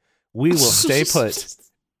out, we will stay put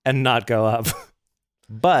and not go up.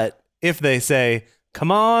 But if they say,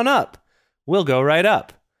 come on up, we'll go right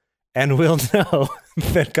up and we'll know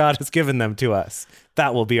that God has given them to us.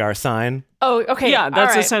 That will be our sign. Oh, okay. Yeah, that's all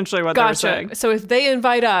right. essentially what they were Gotcha. saying. So if they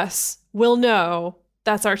invite us, we'll know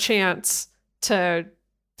that's our chance to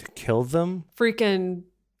To kill them? freaking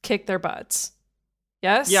kick their butts.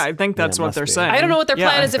 Yes? Yeah, I think that's Yeah, it what must they're be. saying. I don't know what their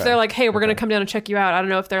plan Yeah. is if they're like, hey, we're going to Okay. come down and check you out. I don't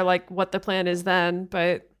know if they're like what the plan is then,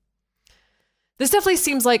 but this definitely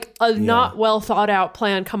seems like a not well thought out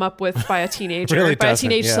plan come up with by a teenager, Really by a doesn't,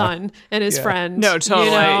 teenage yeah. son and his Yeah. friend. No, totally.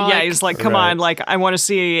 You know, Yeah, he's like, come Right. on, like, I want to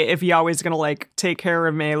see if Yahweh's gonna like take care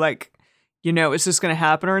of me. Like, is this going to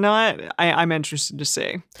happen or not? I'm interested to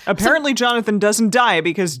see. Apparently, Jonathan doesn't die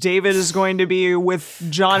because David is going to be with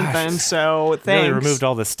Jonathan. So thanks. Really removed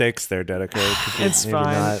all the stakes there, Dedeker. It's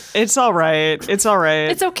fine. It's all right. It's all right.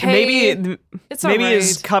 It's okay. Maybe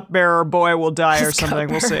his cupbearer boy will die or something.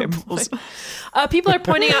 We'll see. People are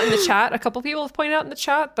pointing out in the chat. A couple people have pointed out in the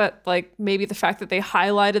chat that like maybe the fact that they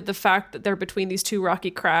highlighted the fact that they're between these two rocky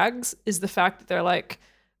crags is the fact that they're like,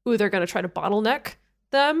 ooh, they're going to try to bottleneck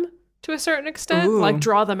them to a certain extent, like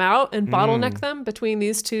draw them out and bottleneck them between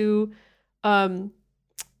these two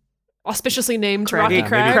auspiciously named rocky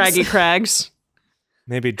crags. Craggy crags.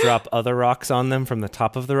 Maybe drop other rocks on them from the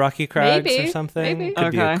top of the rocky crags or something. Maybe.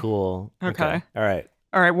 Could be a cool. Okay. All right.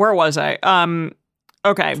 Where was I?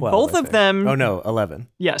 Okay. 12, both of them. Oh no, 11.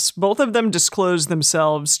 Yes, both of them disclosed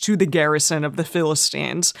themselves to the garrison of the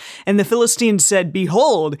Philistines, and the Philistines said,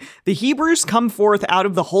 "Behold, the Hebrews come forth out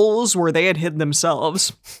of the holes where they had hid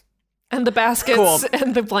themselves." And the baskets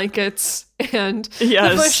and the blankets and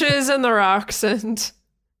the bushes and the rocks and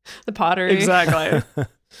the pottery. Exactly.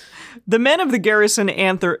 The men of the garrison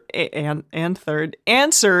answered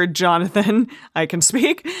Jonathan, I can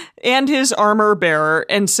speak, and his armor bearer,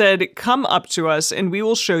 and said, "Come up to us, and we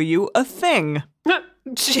will show you a thing." I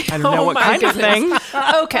don't know what kind of thing.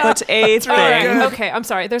 Okay. That's a thing. Right. Okay, I'm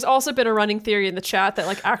sorry. There's also been a running theory in the chat that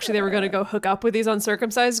like actually they were going to go hook up with these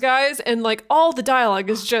uncircumcised guys, and like all the dialogue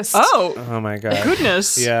is just Oh my god.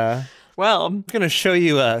 Goodness. Yeah. Well, I'm going to show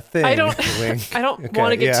you a thing. I don't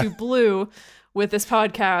want to get too blue with this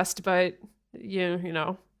podcast, but you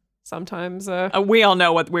know, sometimes we all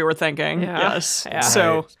know what we were thinking. Yeah. Yes. Yeah.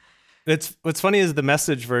 So what's funny is the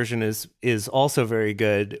message version is also very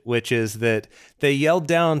good, which is that they yelled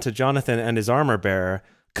down to Jonathan and his armor bearer,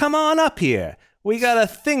 "Come on up here. We got a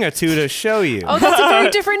thing or two to show you." Oh, that's a very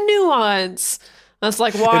different nuance. That's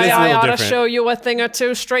like why I ought to show you a thing or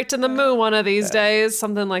two straight to the moon one of these days,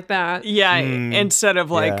 something like that. Yeah, instead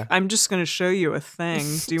of like, I'm just going to show you a thing.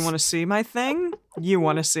 Do you want to see my thing? You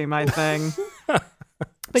want to see my thing.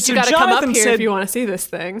 But you got to come up here if you want to see this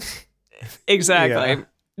thing. Exactly. Yeah.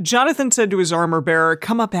 Jonathan said to his armor bearer,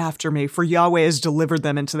 "Come up after me, for Yahweh has delivered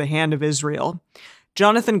them into the hand of Israel."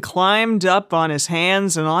 Jonathan climbed up on his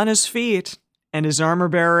hands and on his feet, and his armor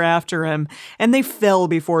bearer after him, and they fell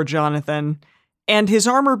before Jonathan. And his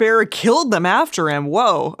armor bearer killed them after him.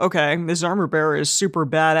 Whoa, okay. His armor bearer is super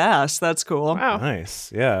badass. That's cool. Wow.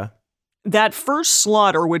 Nice, yeah. That first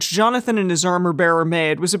slaughter, which Jonathan and his armor bearer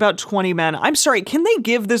made, was about 20 men. I'm sorry, can they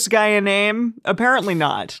give this guy a name? Apparently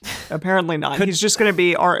not. Apparently not. He's just going to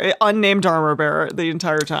be our unnamed armor bearer the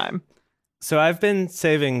entire time. So I've been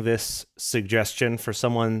saving this suggestion for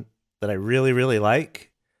someone that I really, really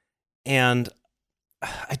like. And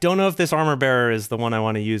I don't know if this armor bearer is the one I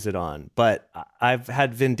want to use it on, but I've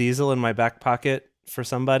had Vin Diesel in my back pocket for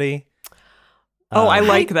somebody. Oh, I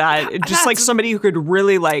like that. Just like somebody who could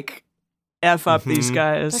really like F up these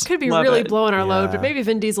guys. That could be Love really it. blowing our load, but maybe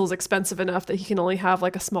Vin Diesel's expensive enough that he can only have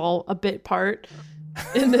like a bit part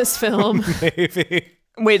in this film. Maybe.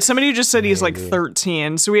 Wait, somebody just said he's like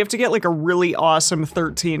 13, so we have to get like a really awesome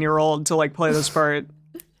 13-year-old to like play this part.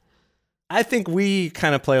 I think we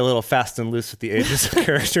kind of play a little fast and loose with the ages of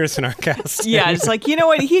characters in our cast. Yeah, it's like, you know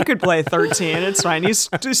what? He could play 13. It's fine. He's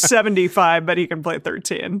just 75, but he can play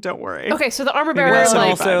 13. Don't worry. Okay, so the armor bearer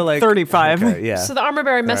Well, also like 35. Okay, yeah. So the armor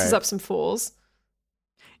bearer messes Right. up some fools.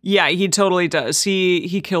 Yeah, he totally does.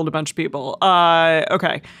 He killed a bunch of people.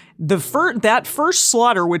 Okay. That first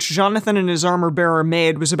slaughter, which Jonathan and his armor bearer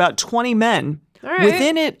made, was about 20 men. All right.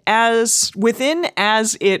 Within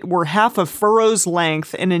as it were half a furrow's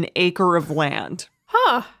length in an acre of land.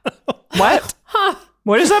 Huh. What?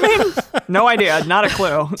 What does that mean? No idea. Not a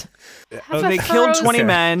clue. They killed 20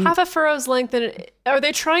 men. Half a furrow's length. Are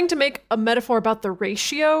they trying to make a metaphor about the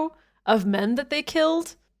ratio of men that they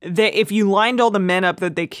killed? If you lined all the men up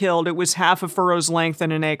that they killed, it was half a furrow's length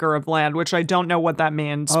in an acre of land, which I don't know what that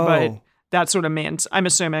means, but that's what it means. I'm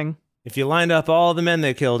assuming. If you lined up all the men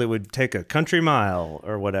they killed, it would take a country mile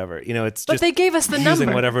or whatever. You know, it's But just they gave us the using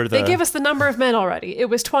number. whatever They gave us the number of men already. It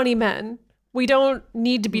was 20 men. We don't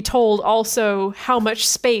need to be told also how much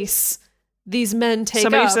space these men take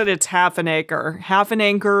Somebody up. said it's half an acre. Half an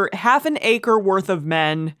acre worth of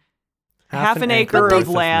men. Half an acre of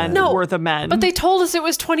land worth of men. But they told us it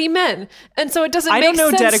was 20 men. And so it doesn't I make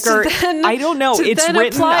don't know, sense Dedeker. to then, I don't know. to It's then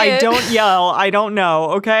written. apply I it. don't yell. I don't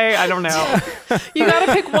know. Okay? I don't know. You got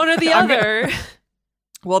to pick one or the other.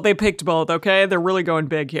 Well, they picked both, okay? They're really going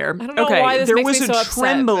big here. I don't know okay, why this there makes was me a so upset,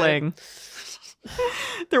 trembling.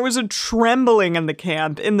 There was a trembling in the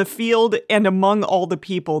camp, in the field, and among all the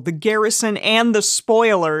people. The garrison and the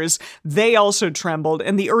spoilers, they also trembled,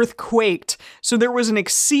 and the earth quaked. So there was an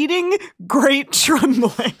exceeding great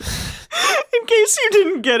trembling. In case you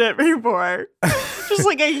didn't get it before. Just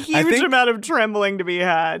like a huge amount of trembling to be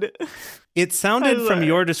had. It sounded from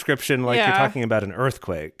your description like you're talking about an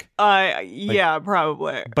earthquake. Yeah,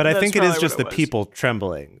 probably. But I think it is just the people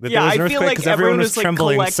trembling. That there was an earthquake because everyone was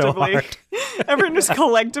trembling so hard. Everyone was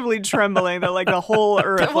collectively trembling that like the whole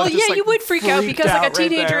earth. Well, just, you would freak out because like a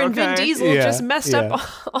teenager in Vin Diesel just messed up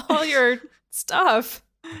all your stuff.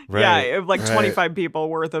 Right. Yeah, like 25 people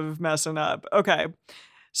worth of messing up. Okay.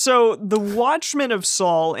 So the watchmen of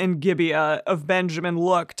Saul and Gibeah of Benjamin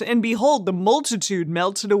looked, and behold, the multitude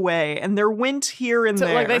melted away, and there went here and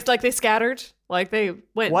there. Like they scattered? Like they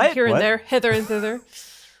went here and there, hither and thither?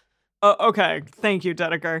 Okay. Thank you,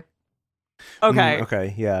 Dedeker. Okay.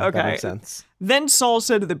 Okay, yeah, that makes sense. Then Saul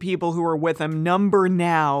said to the people who were with him, "Number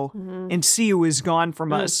now, and see who is gone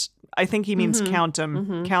from us." I think he means count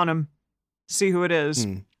him. Count him. See who it is.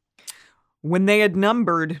 When they had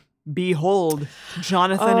numbered, behold,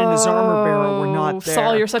 Jonathan and his armor bearer were not there.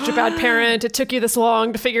 Saul, you're such a bad parent. It took you this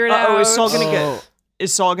long to figure it out. Oh, is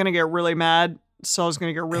Saul gonna get really mad? Saul's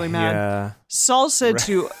gonna get really mad. Yeah. Saul said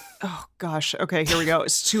to, oh gosh, okay, here we go.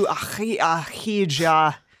 It's to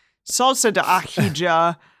Ahijah. Saul said to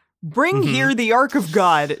Ahijah, "Bring here the ark of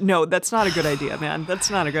God." No, that's not a good idea, man.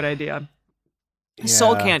 That's not a good idea. Yeah.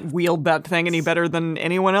 Saul can't wield that thing any better than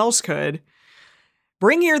anyone else could.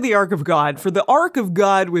 "Bring here the ark of God, for the ark of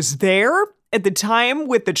God was there at the time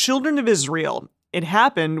with the children of Israel. It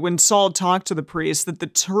happened when Saul talked to the priest that the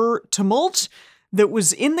tumult that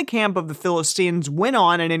was in the camp of the Philistines went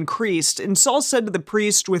on and increased. And Saul said to the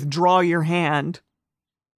priest, 'Withdraw your hand.'"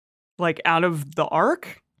 Like out of the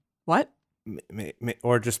ark? What?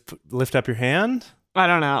 Or just lift up your hand? I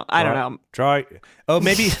don't know. Draw. Oh,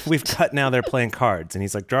 maybe we've cut now. They're playing cards, and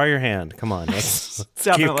he's like, "Draw your hand. Come on, let's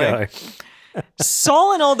keep going."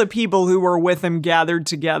 Saul and all the people who were with him gathered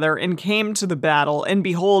together and came to the battle, and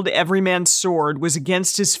behold, every man's sword was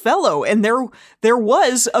against his fellow, and there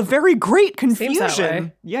was a very great confusion. Seems that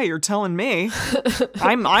way. Yeah, you're telling me.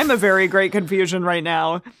 I'm a very great confusion right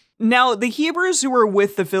now. Now, the Hebrews who were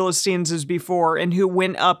with the Philistines as before, and who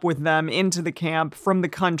went up with them into the camp from the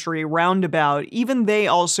country round about, even they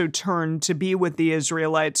also turned to be with the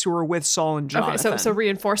Israelites who were with Saul and Jonathan. Okay, so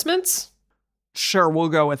reinforcements? Sure, we'll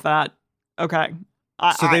go with that. Okay.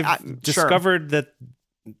 So they've discovered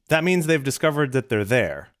that means they've discovered that they're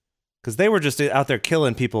there. Because they were just out there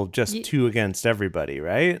killing people just two against everybody,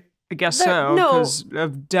 right? I guess so. No. Because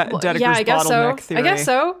of Dedeker's bottleneck theory. I guess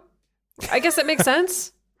so. I guess it makes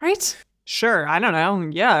sense, right? Sure. I don't know.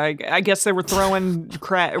 Yeah, I guess they were throwing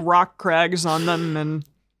rock crags on them and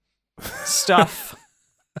stuff.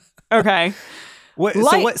 Okay.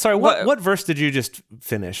 What verse did you just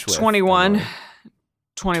finish with? 21.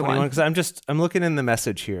 21, because I'm looking in the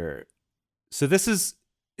message here. So this is,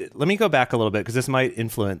 let me go back a little bit because this might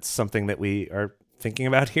influence something that we are thinking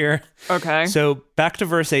about here. Okay. So back to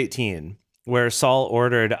verse 18, where Saul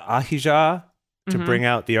ordered Ahijah to bring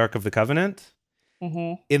out the Ark of the Covenant.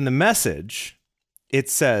 In the message, it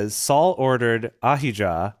says Saul ordered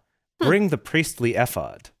Ahijah, bring the priestly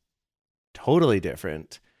ephod. Totally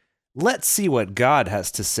different. Let's see what God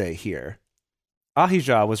has to say here.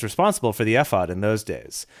 Ahijah was responsible for the ephod in those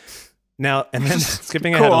days. Now, and then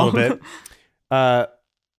skipping ahead a little bit,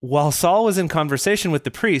 while Saul was in conversation with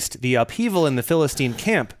the priest, the upheaval in the Philistine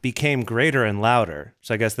camp became greater and louder.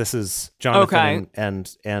 So I guess this is Jonathan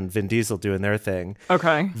and Vin Diesel doing their thing.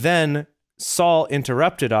 Okay. Then Saul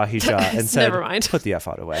interrupted Ahijah and said, "Never mind. Put the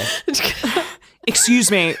ephod away."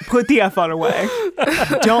 Excuse me, put the ephod away.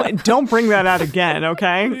 Don't bring that out again,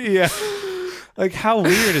 okay? Yeah. Like, how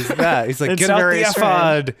weird is that? He's like, "Get out the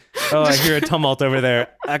ephod." Oh, I hear a tumult over there.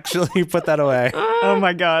 Actually, put that away. Oh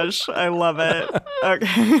my gosh, I love it.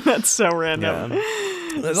 Okay, that's so random.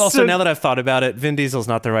 Yeah. Also, now that I've thought about it, Vin Diesel's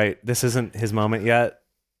not this isn't his moment yet.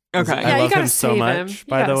 Okay. I love him so much,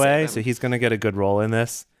 by the way, so he's going to get a good role in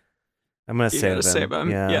this. I'm going to save him.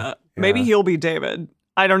 Yeah. Maybe he'll be David.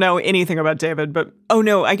 I don't know anything about David, but oh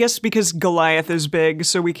no, I guess because Goliath is big,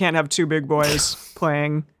 so we can't have two big boys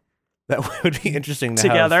playing. That would be interesting to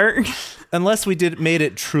together. Unless we made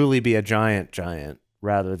it truly be a giant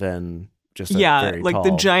rather than just a very like tall.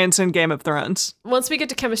 the giants in Game of Thrones. Once we get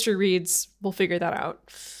to chemistry reads, we'll figure that out.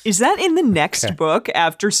 Is that in the next book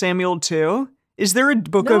after Samuel 2? Is there a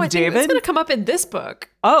book of David? It's going to come up in this book.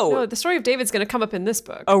 Oh. No, the story of David's going to come up in this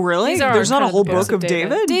book. Oh, really? There's not a whole book of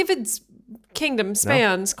David? David's kingdom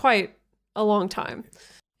spans quite a long time.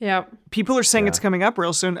 Yeah. People are saying it's coming up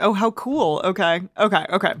real soon. Oh, how cool. Okay.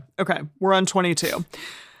 We're on 22.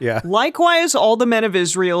 Yeah. Likewise, all the men of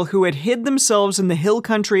Israel who had hid themselves in the hill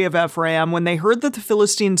country of Ephraim, when they heard that the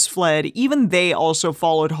Philistines fled, even they also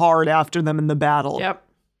followed hard after them in the battle. Yep.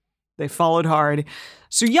 They followed hard.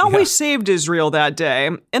 So Yahweh saved Israel that day,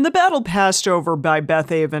 and the battle passed over by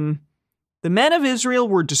Bethaven. The men of Israel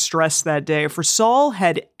were distressed that day, for Saul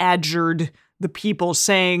had adjured the people,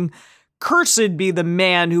 saying, "Cursed be the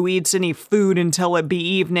man who eats any food until it be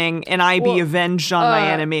evening, and I be avenged on my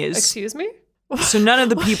enemies." Excuse me? So none of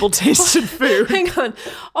the people tasted food. Hang on.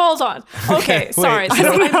 Hold on. Okay, sorry. I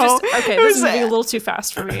don't know. This is moving a little too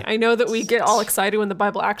fast for me. I know that we get all excited when the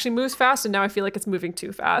Bible actually moves fast, and now I feel like it's moving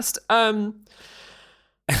too fast.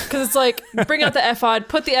 Because it's like, bring out the ephod,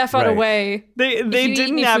 put the ephod away. They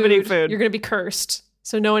didn't have any food. You're going to be cursed.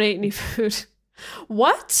 So no one ate any food.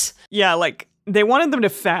 What? Yeah, like, they wanted them to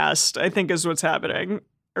fast, I think is what's happening,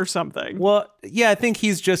 or something. Well, yeah, I think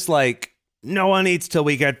he's just like, no one eats till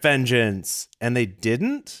we get vengeance, and they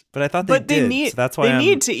didn't. But I thought they did. So that's why they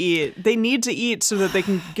need to eat. They need to eat so that they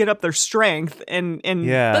can get up their strength. And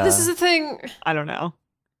yeah. But this is the thing. I don't know.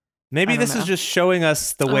 Maybe this is just showing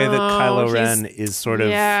us the way that Kylo Ren is sort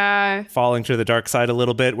of falling to the dark side a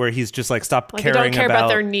little bit, where he's just like stopped caring they don't care about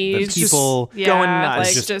their the needs. people going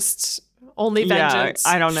nuts. Like just only vengeance.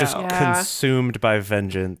 I don't know. Just consumed by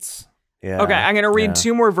vengeance. Yeah. Okay, I'm gonna read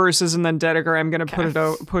 2 more verses, and then Dedeker, I'm gonna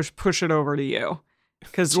push it over to you,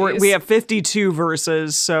 because we have 52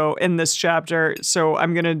 verses so in this chapter. So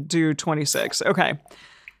I'm gonna do 26. Okay.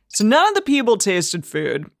 So none of the people tasted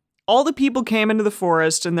food. All the people came into the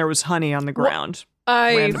forest, and there was honey on the ground.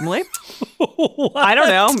 Randomly. I don't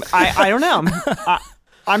know. I don't know.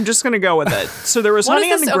 I'm just gonna go with it. So there was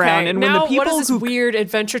honey on the ground, and when the people what is this weird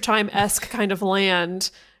Adventure Time-esque kind of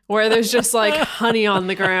land where there's just like honey on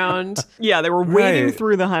the ground? Yeah, they were wading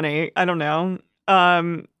through the honey. I don't know.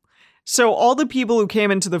 So all the people who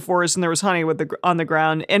came into the forest, and there was honey on the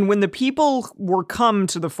ground, and when the people were come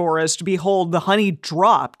to the forest, behold, the honey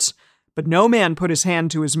dropped, but no man put his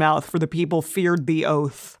hand to his mouth, for the people feared the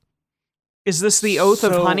oath. Is this the oath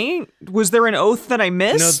of honey? Was there an oath that I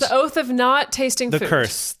missed? The oath of not tasting food. The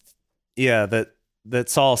curse. Yeah, that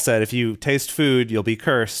Saul said, if you taste food, you'll be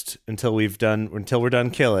cursed until we're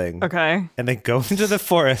done killing. Okay. And they go into the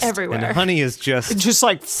forest everywhere. And honey is just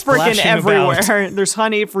like freaking everywhere. About. There's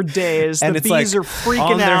honey for days. And the bees are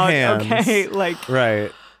freaking out. Hands. Okay, like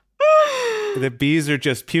right. The bees are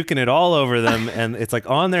just puking it all over them, and it's like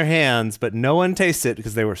on their hands, but no one tastes it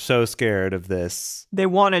because they were so scared of this. They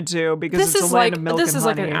wanted to, because it's a land of milk and honey. This is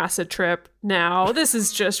like an acid trip now. This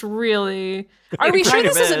is just really... Are we sure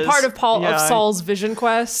this isn't part of Saul's vision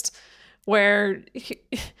quest? Where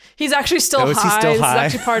he's actually still high. This is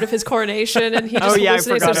actually part of his coronation, and he just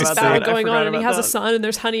hallucinates there's this battle going on, and he has a son, and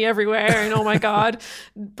there's honey everywhere, and oh my god,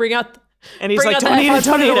 bring out... And he's like, don't eat it,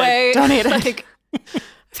 don't eat it. Like,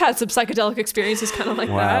 I've had some psychedelic experiences kind of like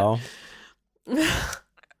that.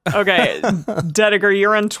 Okay, Dedeker,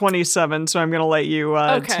 you're on 27, so I'm going to let you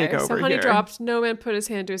take over. So honey dropped, no man put his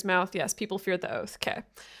hand to his mouth. Yes, people feared the oath. Okay.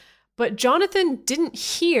 But Jonathan didn't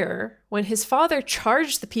hear when his father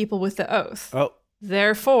charged the people with the oath. Oh.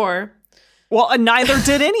 Therefore... Well, neither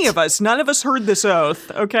did any of us. None of us heard this oath,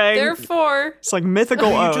 okay? Therefore... It's like mythical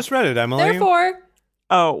oath. You just read it, Emily. Therefore...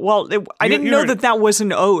 Oh, well, I didn't know that was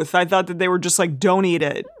an oath. I thought that they were just like, don't eat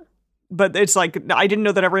it. But it's like, I didn't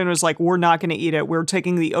know that everyone was like, we're not going to eat it. We're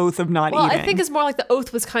taking the oath of not eating. Well, I think it's more like the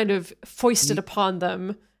oath was kind of foisted upon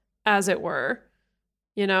them, as it were.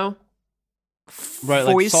 You know? Right,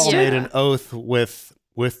 like Saul made an oath with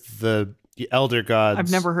the elder gods.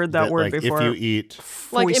 I've never heard that word before. If you eat.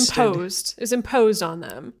 Like imposed. It was imposed on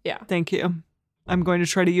them. Yeah. Thank you. I'm going to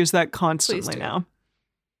try to use that constantly now.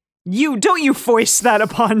 Don't you foist that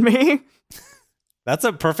upon me. That's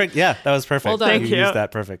a perfect, that was perfect. Well done. Thank you. Used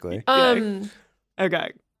that perfectly.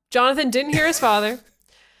 Okay. Jonathan didn't hear his father.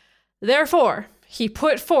 Therefore, he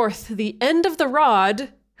put forth the end of the rod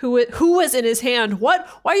who was in his hand. What?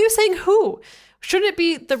 Why are you saying who? Shouldn't it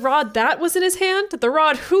be the rod that was in his hand? The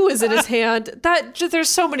rod who was in his hand? There's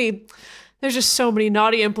just so many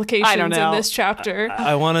naughty implications in this chapter.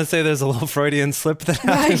 I want to say there's a little Freudian slip that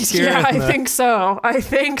happens here. Yeah, I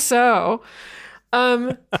think so.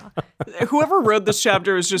 Whoever wrote this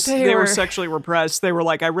chapter was just, they were sexually repressed. They were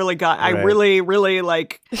like, I really got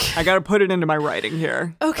to put it into my writing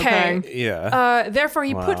here. Okay. Yeah. Therefore,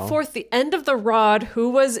 he put forth the end of the rod who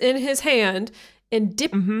was in his hand and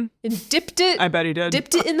dipped it. I bet he did.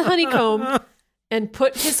 Dipped it in the honeycomb and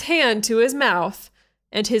put his hand to his mouth.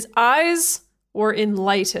 And his eyes were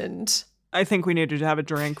enlightened. I think we needed to have a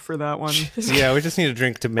drink for that one. Yeah, we just need a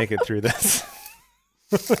drink to make it through this.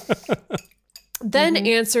 Then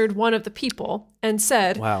answered one of the people and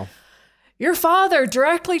said, Wow. your father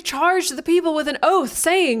directly charged the people with an oath,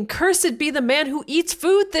 saying, cursed be the man who eats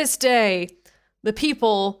food this day. The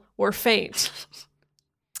people were faint.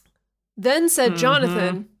 Then said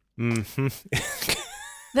Jonathan, oh,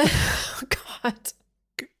 God.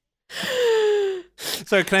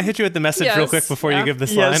 Sorry, can I hit you with the message real quick before you give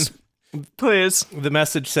this line? Please. The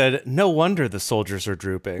message said, no wonder the soldiers are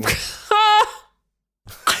drooping.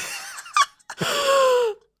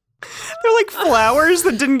 They're like flowers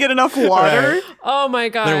that didn't get enough water. Right. Oh my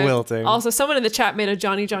God. They're wilting. Also, someone in the chat made a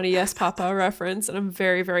Johnny Johnny Yes Papa reference, and I'm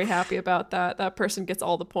very, very happy about that. That person gets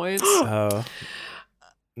all the points. Oh,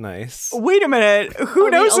 nice. Wait a minute.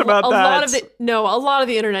 Who knows about that? A lot of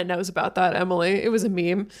the internet knows about that, Emily. It was a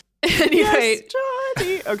meme. Anyway. Yes,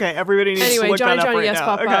 Johnny. Okay, everybody needs to look Johnny that up Johnny right Yes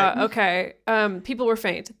now. Papa. Okay. People were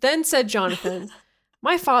faint. Then said Jonathan,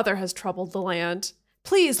 my father has troubled the land.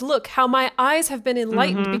 Please look how my eyes have been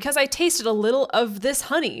enlightened because I tasted a little of this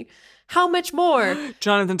honey. How much more?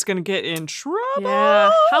 Jonathan's going to get in trouble. Yeah.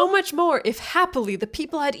 How much more if happily the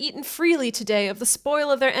people had eaten freely today of the spoil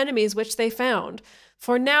of their enemies which they found?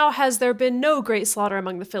 For now has there been no great slaughter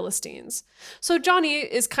among the Philistines. So Johnny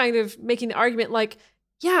is kind of making the argument like,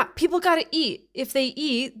 yeah, people got to eat. If they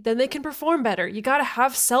eat, then they can perform better. You got to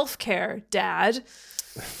have self-care, Dad.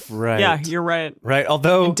 Right. Yeah, you're right. Right.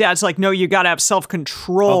 Although And Dad's like, no, you got to have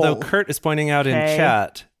self-control. Although Kurt is pointing out in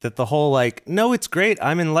chat that the whole like, no, it's great,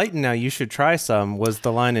 I'm enlightened now, you should try some, was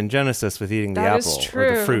the line in Genesis with eating the That is apple true.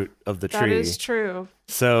 or the fruit of the tree. That is true.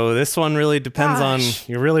 So this one really depends on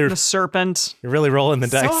you're really the serpent. rolling the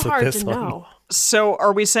dice So with hard this to one. know. So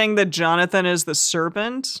are we saying that Jonathan is the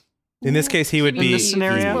serpent? In this case, he would In be this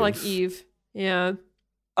scenario? He's more like Eve. Yeah.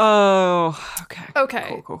 Oh, okay.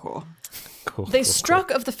 Okay. Cool. Cool, They cool, struck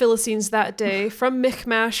of the Philistines that day from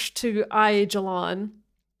Michmash to Aijalon.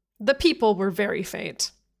 The people were very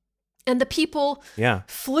faint. And the people cool. Yeah.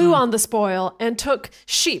 flew on the spoil and took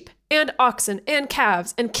sheep and oxen and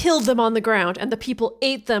calves and killed them on the ground, and the people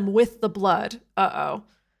ate them with the blood. Uh-oh.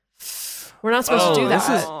 We're not supposed to do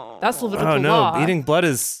that. That's Levitical Oh no, law. eating blood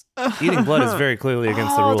is very clearly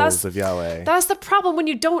against the rules of Yahweh. That's the problem. When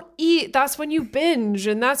you don't eat, that's when you binge,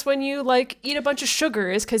 and that's when you like eat a bunch of sugar,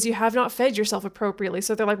 is because you have not fed yourself appropriately.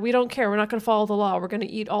 So they're like, we don't care. We're not going to follow the law. We're going to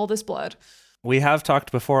eat all this blood. We have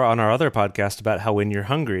talked before on our other podcast about how when you're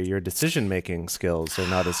hungry, your decision-making skills are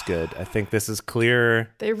not as good. I think this is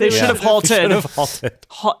clear. They should have halted. They should have halted.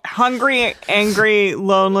 Hungry, angry,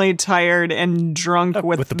 lonely, tired, and drunk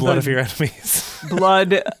with the blood of your enemies.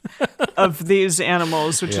 blood of these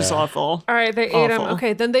animals, which is awful. All right, they ate him. Awful.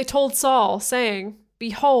 Okay, then they told Saul, saying,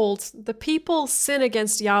 behold, the people sin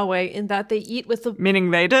against Yahweh in that they eat with the...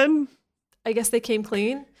 Meaning they did? I guess they came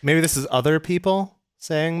clean. Maybe this is other people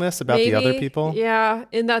saying this about the other people. Yeah,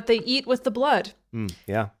 in that they eat with the blood.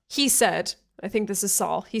 Yeah. He said, I think this is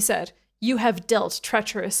Saul, he said, you have dealt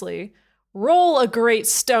treacherously. Roll a great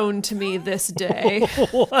stone to me this day.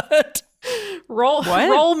 What?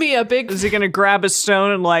 Roll me a big... Is he going to grab a stone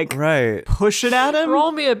and like Right. push it at him?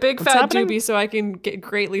 Roll me a big What's fat happening? doobie so I can get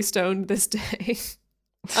greatly stoned this day.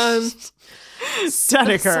 Dedeker.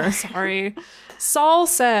 So sorry. Saul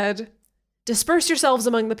said, disperse yourselves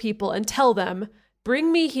among the people and tell them,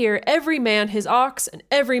 bring me here every man his ox and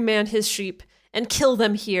every man his sheep, and kill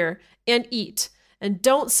them here, and eat, and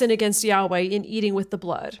don't sin against Yahweh in eating with the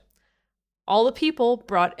blood. All the people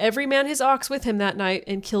brought every man his ox with him that night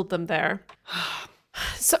and killed them there.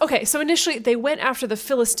 So initially they went after the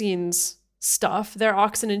Philistines' stuff, their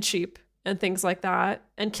oxen and sheep and things like that,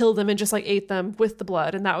 and killed them and just like ate them with the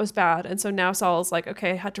blood, and that was bad. And so now Saul's like,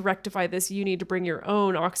 okay, I had to rectify this. You need to bring your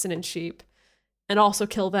own oxen and sheep and also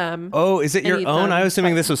kill them. Oh, is it and your eat own? them. I was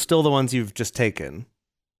assuming But- this was still the ones you've just taken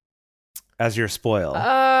as your spoil.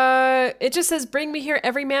 It just says, bring me here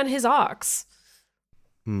every man his ox.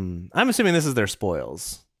 I'm assuming this is their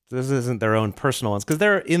spoils. This isn't their own personal ones because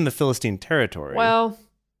they're in the Philistine territory. Well,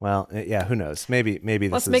 yeah, who knows? Maybe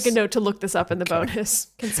this let's is... make a note to look this up in the bonus.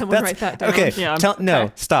 Can someone write that down? Okay, Yeah.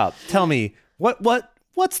 no, stop. Tell me,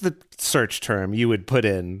 what's the search term you would put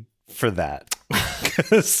in for that?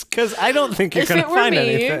 Because I don't think you're If going it to were find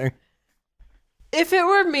me- anything. If it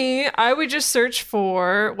were me, I would just search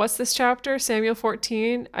for, what's this chapter? Samuel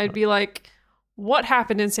 14. I'd be like, what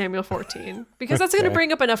happened in Samuel 14? Because that's going to Okay.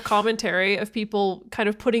 bring up enough commentary of people kind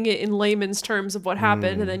of putting it in layman's terms of what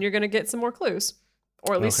happened, and then you're going to get some more clues,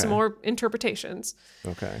 or at least some Okay. more interpretations.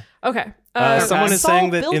 Okay. Okay. Someone is Saul saying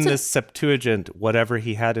that built in an- the Septuagint, whatever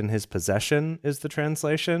he had in his possession is the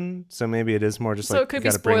translation. So maybe it is more just So like it could you be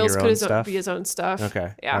got to bring spoils, your could own his stuff. be his own stuff.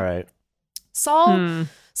 Okay. Yeah. All right.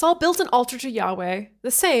 Saul built an altar to Yahweh. The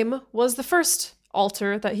same was the first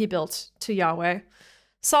altar that he built to Yahweh.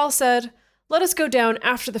 Saul said, "Let us go down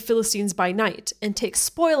after the Philistines by night, and take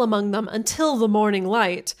spoil among them until the morning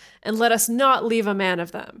light, and let us not leave a man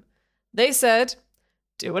of them." They said,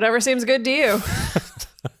 "Do whatever seems good to you."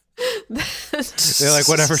 They're like,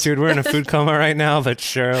 whatever, dude, we're in a food coma right now, but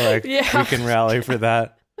sure, like, Yeah. we can rally for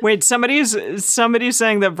that. Wait, somebody's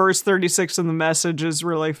saying that verse 36 in the Message is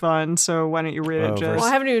really fun. So why don't you read it, Jess? Well, I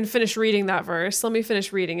haven't even finished reading that verse. Let me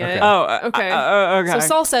finish reading it. Okay. Okay. Okay. So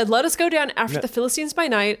Saul said, "Let us go down after the Philistines by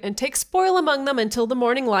night and take spoil among them until the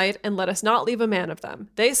morning light, and let us not leave a man of them."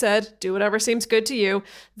 They said, "Do whatever seems good to you."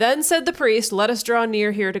 Then said the priest, "Let us draw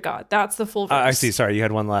near here to God." That's the full verse. I see. Sorry, you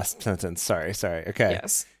had one last sentence. Sorry. Okay.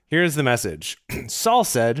 Yes. Here's the message. Saul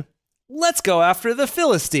said, "Let's go after the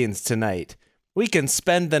Philistines tonight. We can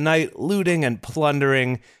spend the night looting and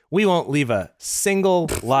plundering. We won't leave a single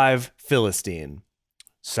live Philistine."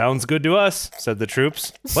 "Sounds good to us," said the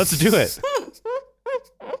troops. "Let's do it."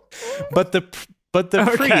 But the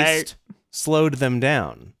priest slowed them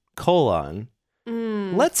down.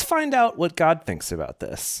 Let's find out what God thinks about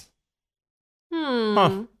this.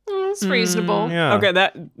 It's reasonable. Yeah. Okay,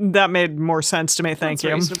 that made more sense to me. Thank That's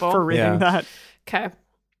you reasonable. for reading that. Okay.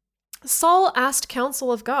 Saul asked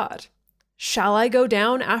counsel of God, "Shall I go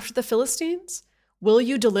down after the Philistines? Will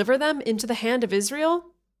you deliver them into the hand of Israel?"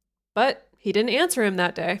 But he didn't answer him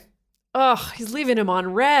that day. Ugh, he's leaving him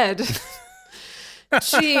on red.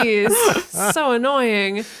 Jeez, so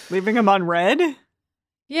annoying. Leaving him on red?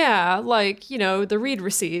 Yeah, like, the read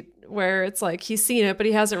receipt where it's like he's seen it, but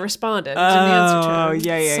he hasn't responded. Didn't answer to him. Oh,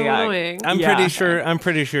 yeah. So annoying. I'm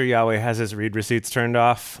pretty sure Yahweh has his read receipts turned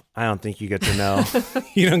off. I don't think you get to know.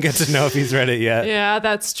 You don't get to know if he's read it yet. Yeah,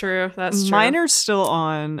 that's true. That's true. Mine are still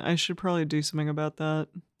on. I should probably do something about that.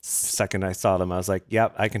 Second I saw them, I was like,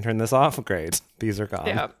 yep, I can turn this off. Great. These are gone.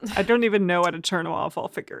 Yeah. I don't even know how to turn them off. I'll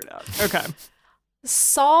figure it out. Okay.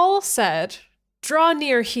 Saul said, "Draw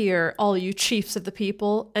near here, all you chiefs of the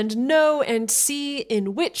people, and know and see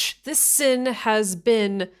in which this sin has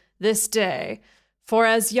been this day. For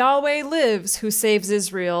as Yahweh lives, who saves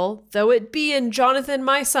Israel, though it be in Jonathan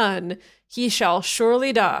my son, he shall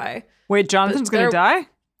surely die." Wait, Jonathan's going to die?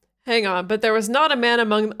 Hang on, but there was not a man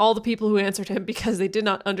among all the people who answered him because they did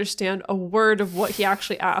not understand a word of what he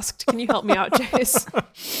actually asked. Can you help me out, Jace?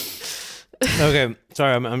 Okay,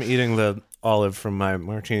 sorry, I'm eating the olive from my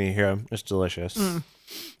martini here. It's delicious.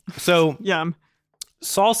 So, Yum.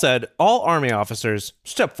 Saul said, "All army officers,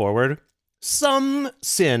 step forward. Some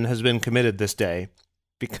sin has been committed this day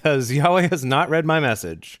because Yahweh has not read my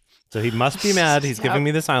message. So he must be mad. He's giving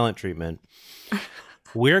me the silent treatment.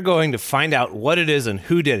 We're going to find out what it is and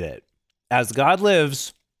who did it. As God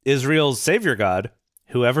lives, Israel's Savior God,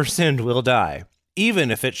 whoever sinned will die,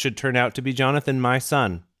 even if it should turn out to be Jonathan, my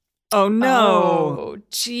son." Oh, no. Oh,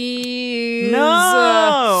 jeez.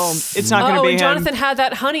 No. It's not going to be him. Jonathan had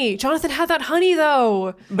that honey. Jonathan had that honey,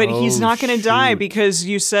 though. But he's Oh, not going to die shoot. because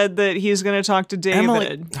you said that he's going to talk to David.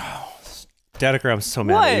 Emily- Dedeker, I'm so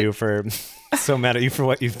mad What? at you for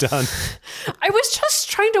what you've done. I was just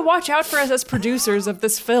trying to watch out for us as producers of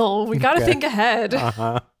this film. We got to think ahead.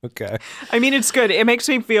 Okay. I mean, it's good. It makes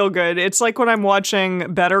me feel good. It's like when I'm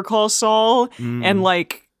watching Better Call Saul and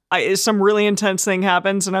like some really intense thing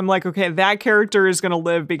happens and I'm like, okay, that character is going to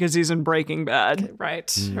live because he's in Breaking Bad.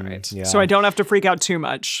 Right. Yeah. So I don't have to freak out too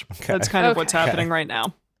much. That's kind of what's Okay. happening right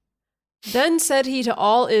now. Then said he to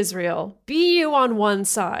all Israel, "Be you on one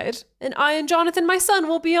side, and I and Jonathan my son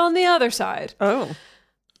will be on the other side." Oh.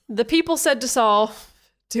 The people said to Saul,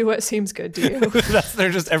 "Do what seems good to you."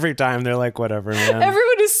 They're just every time they're like, whatever, man.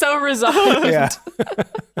 Everyone is so resigned. Yeah.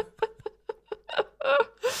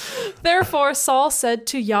 Therefore Saul said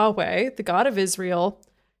to Yahweh, the God of Israel,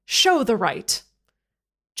 "Show the right."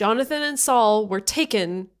 Jonathan and Saul were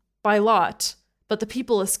taken by Lot, but the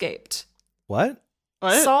people escaped. What?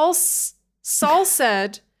 What? Saul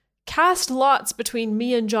said, "Cast lots between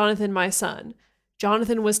me and Jonathan my son."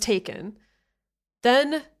 Jonathan was taken.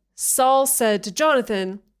 Then Saul said to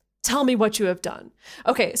Jonathan, "Tell me what you have done."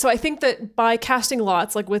 Okay, so I think that by casting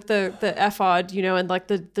lots, like with the ephod, and like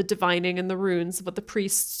the divining and the runes, what the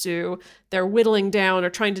priests do, they're whittling down or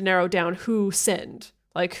trying to narrow down who sinned,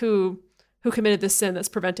 like who committed this sin that's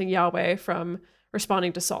preventing Yahweh from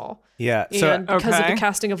responding to Saul. Yeah. So And because of Okay. the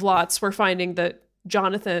casting of lots, we're finding that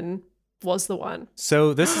Jonathan was the one.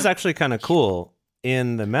 So this is actually kind of cool.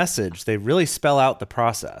 In the message, they really spell out the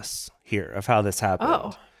process here of how this happened.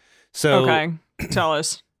 Oh. So Okay. Tell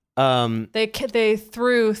us. They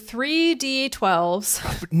threw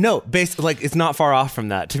 3d12s. No, basically, like it's not far off from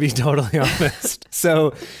that, to be totally honest.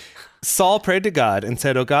 So Saul prayed to God and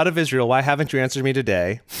said, "O God of Israel, why haven't you answered me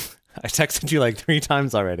today? I texted you like 3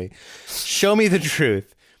 times already. Show me the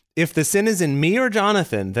truth. If the sin is in me or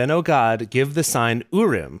Jonathan, then, O God, give the sign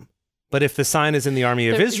Urim. But if the sign is in the army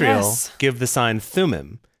of Israel, give the sign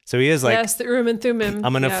Thummim. So he is like, yes, the Urim and Thummim.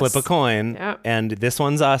 I'm going to flip a coin, and this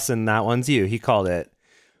one's us and that one's you. He called it.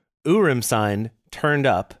 Urim sign turned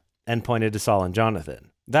up and pointed to Saul and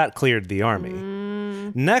Jonathan. That cleared the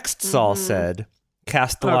army. Next, Saul said,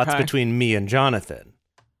 cast the lots between me and Jonathan,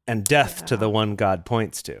 and death to the one God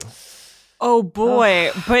points to. Oh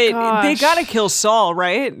boy, but they gotta kill Saul,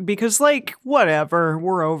 right? Because like, whatever,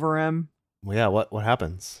 we're over him. Well, yeah, what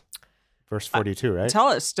happens? Verse 42, right? Tell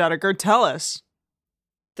us, Dedeker, tell us.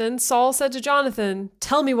 Then Saul said to Jonathan,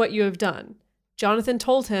 tell me what you have done. Jonathan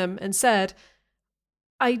told him and said,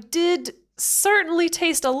 I did certainly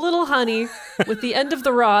taste a little honey with the end of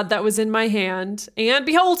the rod that was in my hand, and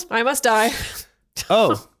behold, I must die.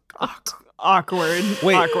 Oh. Awkward.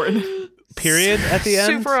 Wait. Awkward. Period at the end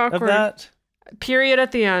Super awkward. of that? Period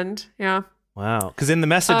at the end, yeah. Wow. Because in the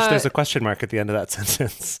message, there's a question mark at the end of that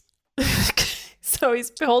sentence. So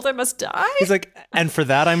he's, behold, I must die? He's like, and for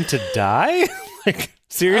that I'm to die? Like,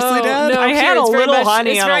 seriously, Dad? No, I had a little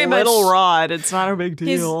honey it's on very a much- little rod. It's not a big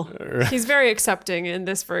deal. He's very accepting in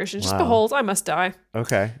this version. Just Wow. behold, I must die.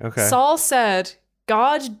 Okay. Saul said,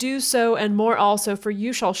 God do so and more also, for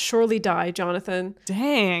you shall surely die, Jonathan.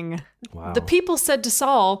 Dang. Wow. The people said to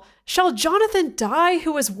Saul, shall Jonathan die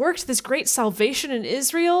who has worked this great salvation in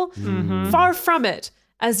Israel? Far from it.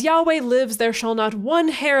 As Yahweh lives, there shall not one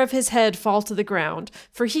hair of his head fall to the ground,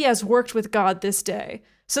 for he has worked with God this day.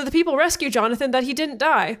 So the people rescue Jonathan that he didn't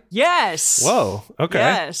die. Yes. Whoa. Okay.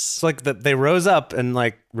 Yes. It's like they rose up and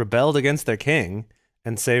like rebelled against their king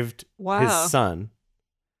and saved his son.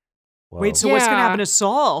 Whoa. Wait, so what's going to Yeah. happen to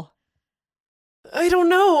Saul? I don't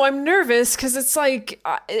know. I'm nervous because it's like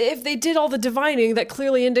if they did all the divining, that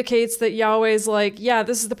clearly indicates that Yahweh's like, yeah,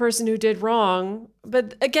 this is the person who did wrong.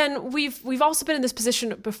 But again, we've also been in this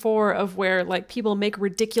position before of where like people make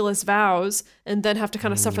ridiculous vows and then have to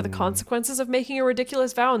kind of suffer the consequences of making a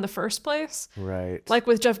ridiculous vow in the first place. Right. Like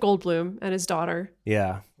with Jeff Goldblum and his daughter.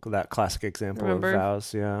 Yeah. That classic example Remember? of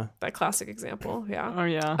vows. Yeah. That classic example. Yeah. Oh,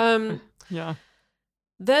 yeah. Yeah.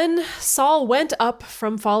 Then Saul went up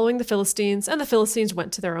from following the Philistines, and the Philistines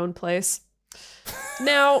went to their own place.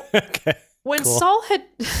 Now, Okay. when Cool. Saul had...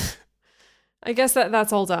 I guess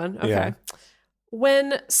that's all done. Okay. Yeah.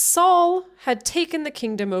 When Saul had taken the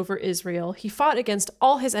kingdom over Israel, he fought against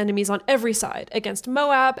all his enemies on every side, against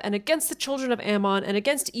Moab, and against the children of Ammon, and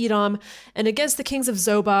against Edom, and against the kings of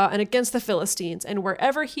Zobah, and against the Philistines. And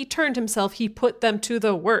wherever he turned himself, he put them to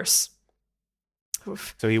the worse.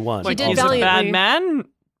 Oof. So he won. He did He's a valiantly. bad man?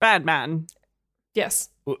 Bad man. Yes.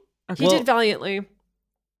 Okay. He did valiantly.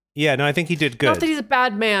 Yeah, no, I think he did good. Not that he's a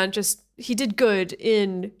bad man, just he did good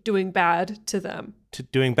in doing bad to them.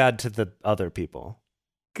 Doing bad to the other people.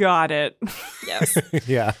 Got it. Yes.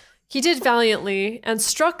 Yeah. He did valiantly and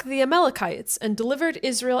struck the Amalekites and delivered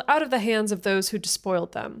Israel out of the hands of those who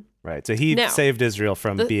despoiled them. Right. So he Now, saved Israel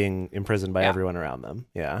from being imprisoned by Yeah. everyone around them.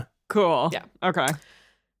 Yeah. Cool. Yeah. Okay.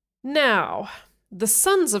 Now, the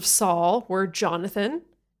sons of Saul were Jonathan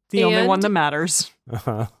The only And- one that matters.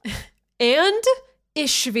 Uh-huh. and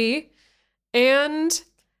Ishvi and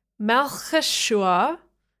Malchishua,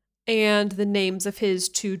 and the names of his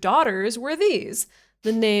 2 daughters were these: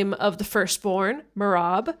 the name of the firstborn,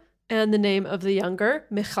 Merab, and the name of the younger,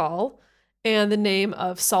 Michal, and the name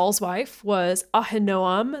of Saul's wife was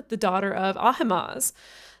Ahinoam, the daughter of Ahimaaz.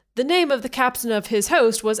 The name of the captain of his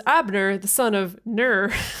host was Abner, the son of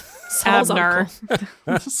Ner, Saul's Abner.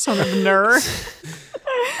 uncle. Son of Ner.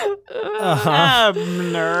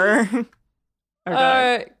 Abner.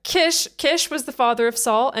 Okay. Kish was the father of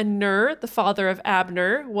Saul, and Ner, the father of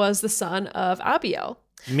Abner, was the son of Abiel.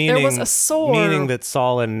 Meaning, was a sword- meaning that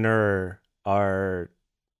Saul and Ner are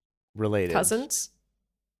related. Cousins?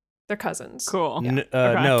 They're cousins. Cool. Okay.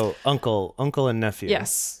 Okay. No, uncle and nephew.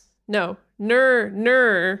 Yes. No.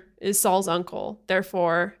 Ner is Saul's uncle.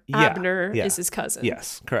 Therefore, Yeah, Abner yeah. is his cousin.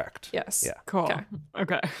 Yes, correct. Yes. Yeah. Cool. Okay.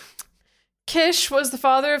 Okay. Kish was the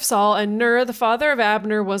father of Saul, and Ner, the father of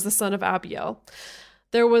Abner, was the son of Abiel.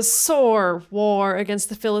 There was sore war against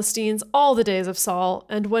the Philistines all the days of Saul,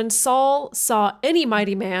 and when Saul saw any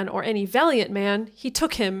mighty man or any valiant man, he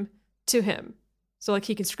took him to him. So like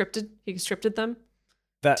he conscripted them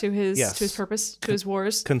That to his yes. to his purpose, to his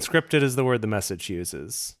wars. Conscripted is the word the message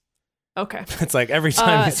uses. Okay. It's like every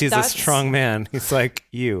time he sees a that's- strong man, he's like,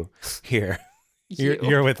 "You here,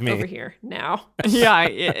 you're with me." Over here now.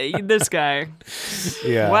 Yeah, this guy.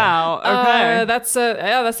 Yeah. Wow. Okay. That's the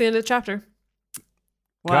end of the chapter.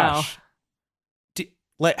 Wow. Gosh.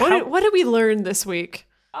 Like, What did we learn this week?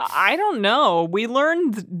 I don't know. We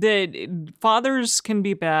learned that fathers can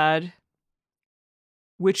be bad,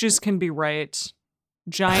 witches can be right,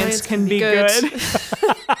 giants can be good.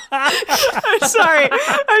 I'm sorry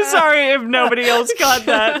if nobody else got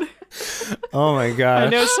that. Oh my god! I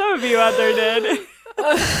know some of you out there did.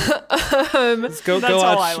 Let's go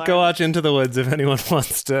watch Into the Woods if anyone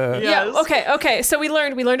wants to. Yes. Yeah. Okay. So we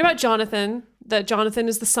learned about Jonathan. That Jonathan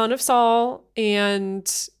is the son of Saul, and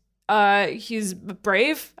he's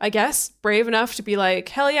brave, I guess, brave enough to be like,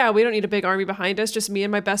 hell yeah, we don't need a big army behind us. Just me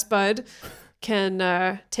and my best bud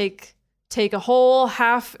can take a whole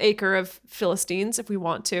half acre of Philistines if we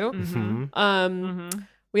want to. Mm-hmm.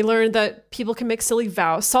 We learned that people can make silly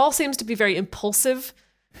vows. Saul seems to be very impulsive.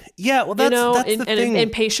 Yeah, well, that's the thing. And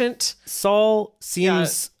impatient. Saul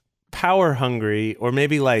seems power hungry, or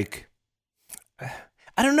maybe like,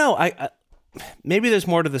 I don't know. Maybe there's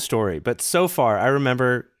more to the story, but so far I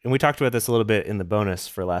remember, and we talked about this a little bit in the bonus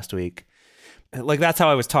for last week. Like, that's how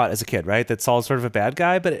I was taught as a kid, right? That Saul's sort of a bad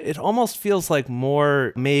guy, but it almost feels like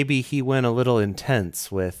more maybe he went a little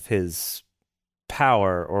intense with his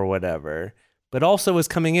power or whatever, but also was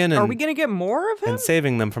coming in and... Are we going to get more of him? And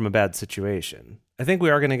saving them from a bad situation. I think we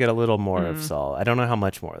are going to get a little more of Saul. I don't know how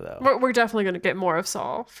much more, though. We're definitely going to get more of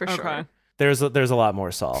Saul, for sure. There's a lot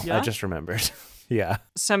more Saul. Yeah? I just remembered. Yeah.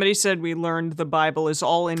 Somebody said we learned the Bible is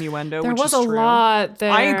all innuendo, there which was is a true. lot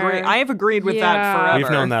there. I agree. I have agreed with that forever.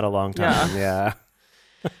 We've known that a long time. Yeah.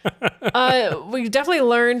 We definitely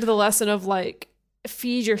learned the lesson of like,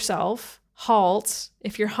 feed yourself, halt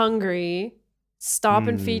if you're hungry, stop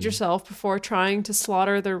and feed yourself before trying to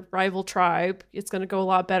slaughter the rival tribe. It's going to go a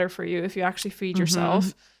lot better for you if you actually feed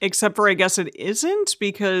yourself. Except for, I guess it isn't,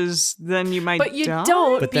 because then you might die. But you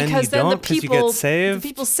don't, but because then the people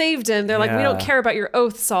saved him. They're like, we don't care about your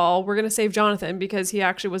oath, Saul. We're going to save Jonathan because he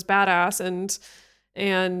actually was badass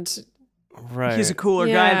and right. He's a cooler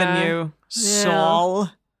guy than you, Saul.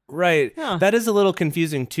 Right. Yeah. That is a little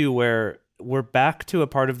confusing too, where we're back to a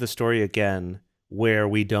part of the story again where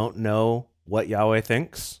we don't know what Yahweh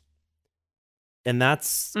thinks. And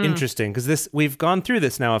that's interesting, because we've gone through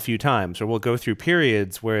this now a few times, or we'll go through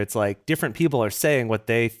periods where it's like different people are saying what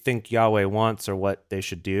they think Yahweh wants or what they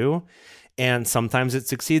should do. And sometimes it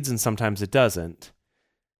succeeds and sometimes it doesn't.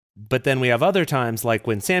 But then we have other times, like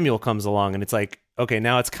when Samuel comes along and it's like, okay,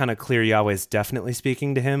 now it's kind of clear Yahweh's definitely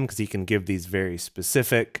speaking to him, because he can give these very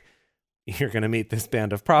specific, you're going to meet this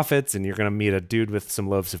band of prophets and you're going to meet a dude with some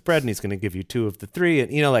loaves of bread and he's going to give you 2 of the 3.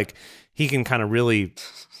 And, like he can kind of really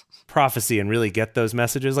prophecy and really get those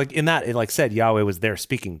messages. Like in that, it like said Yahweh was there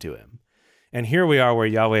speaking to him. And here we are where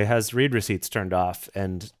Yahweh has read receipts turned off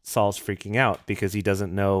and Saul's freaking out because he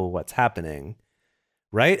doesn't know what's happening.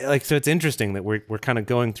 Right? Like, so it's interesting that we're kind of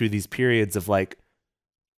going through these periods of like,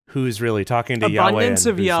 who's really talking to Abundance Yahweh and of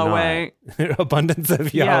Yahweh. Abundance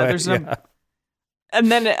of Yahweh. Yeah, there's and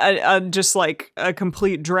then just like a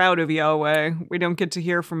complete drought of Yahweh. We don't get to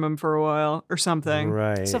hear from him for a while or something.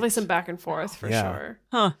 Right. There's definitely some back and forth for sure.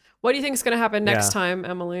 Huh. What do you think is going to happen next time,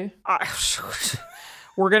 Emily?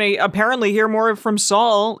 We're going to apparently hear more from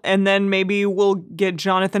Saul, and then maybe we'll get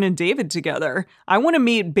Jonathan and David together. I want to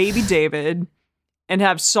meet baby David and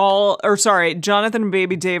have Jonathan and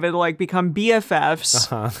baby David like become BFFs.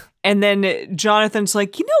 Uh-huh. And then Jonathan's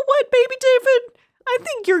like, you know what, baby David? I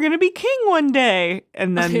think you're going to be king one day.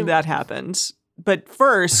 And then that happens. But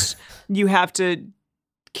first, you have to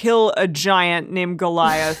kill a giant named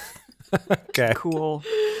Goliath. Okay. Cool.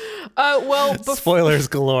 Spoilers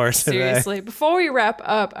galore today. Seriously. Before we wrap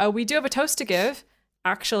up, we do have a toast to give,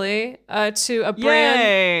 actually, to a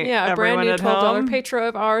brand new $12 patron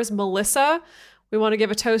of ours, Melissa. We want to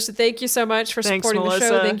give a toast to thank you so much for supporting the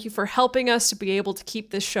show. Thank you for helping us to be able to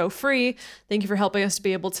keep this show free. Thank you for helping us to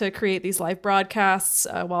be able to create these live broadcasts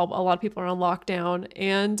while a lot of people are on lockdown.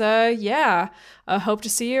 And hope to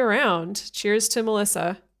see you around. Cheers to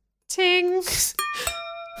Melissa. Ting.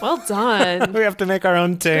 Well done. We have to make our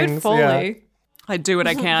own tings. Good Foley. Yeah. I do what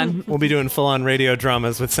I can. We'll be doing full-on radio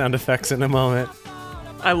dramas with sound effects in a moment.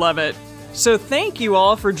 I love it. So thank you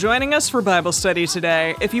all for joining us for Bible study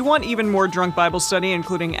today. If you want even more Drunk Bible Study,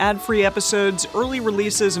 including ad-free episodes, early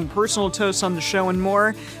releases, and personal toasts on the show and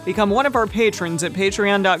more, become one of our patrons at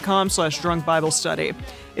patreon.com/drunkbiblestudy.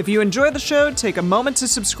 If you enjoy the show, take a moment to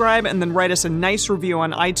subscribe and then write us a nice review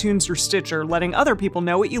on iTunes or Stitcher, letting other people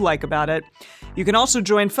know what you like about it. You can also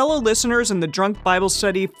join fellow listeners in the Drunk Bible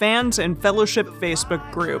Study Fans and Fellowship Facebook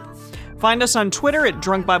group. Find us on Twitter at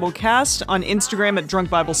Drunk Bible Cast, on Instagram at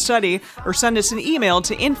Drunk Bible Study, or send us an email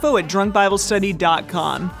to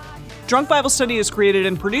info@drunkbiblestudy.com. Drunk Bible Study is created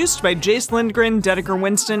and produced by Jace Lindgren, Dedeker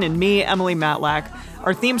Winston, and me, Emily Matlack.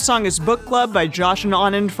 Our theme song is Book Club by Josh and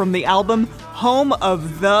Anand from the album Home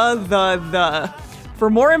of the. For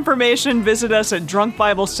more information, visit us at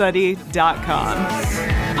drunkbiblestudy.com.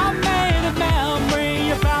 I made a memory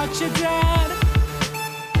about your dad.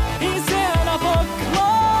 He's in a book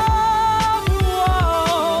club.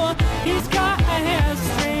 Whoa. He's got a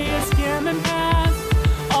history of skimming past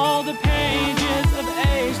all the pages of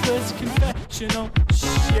ageless confessional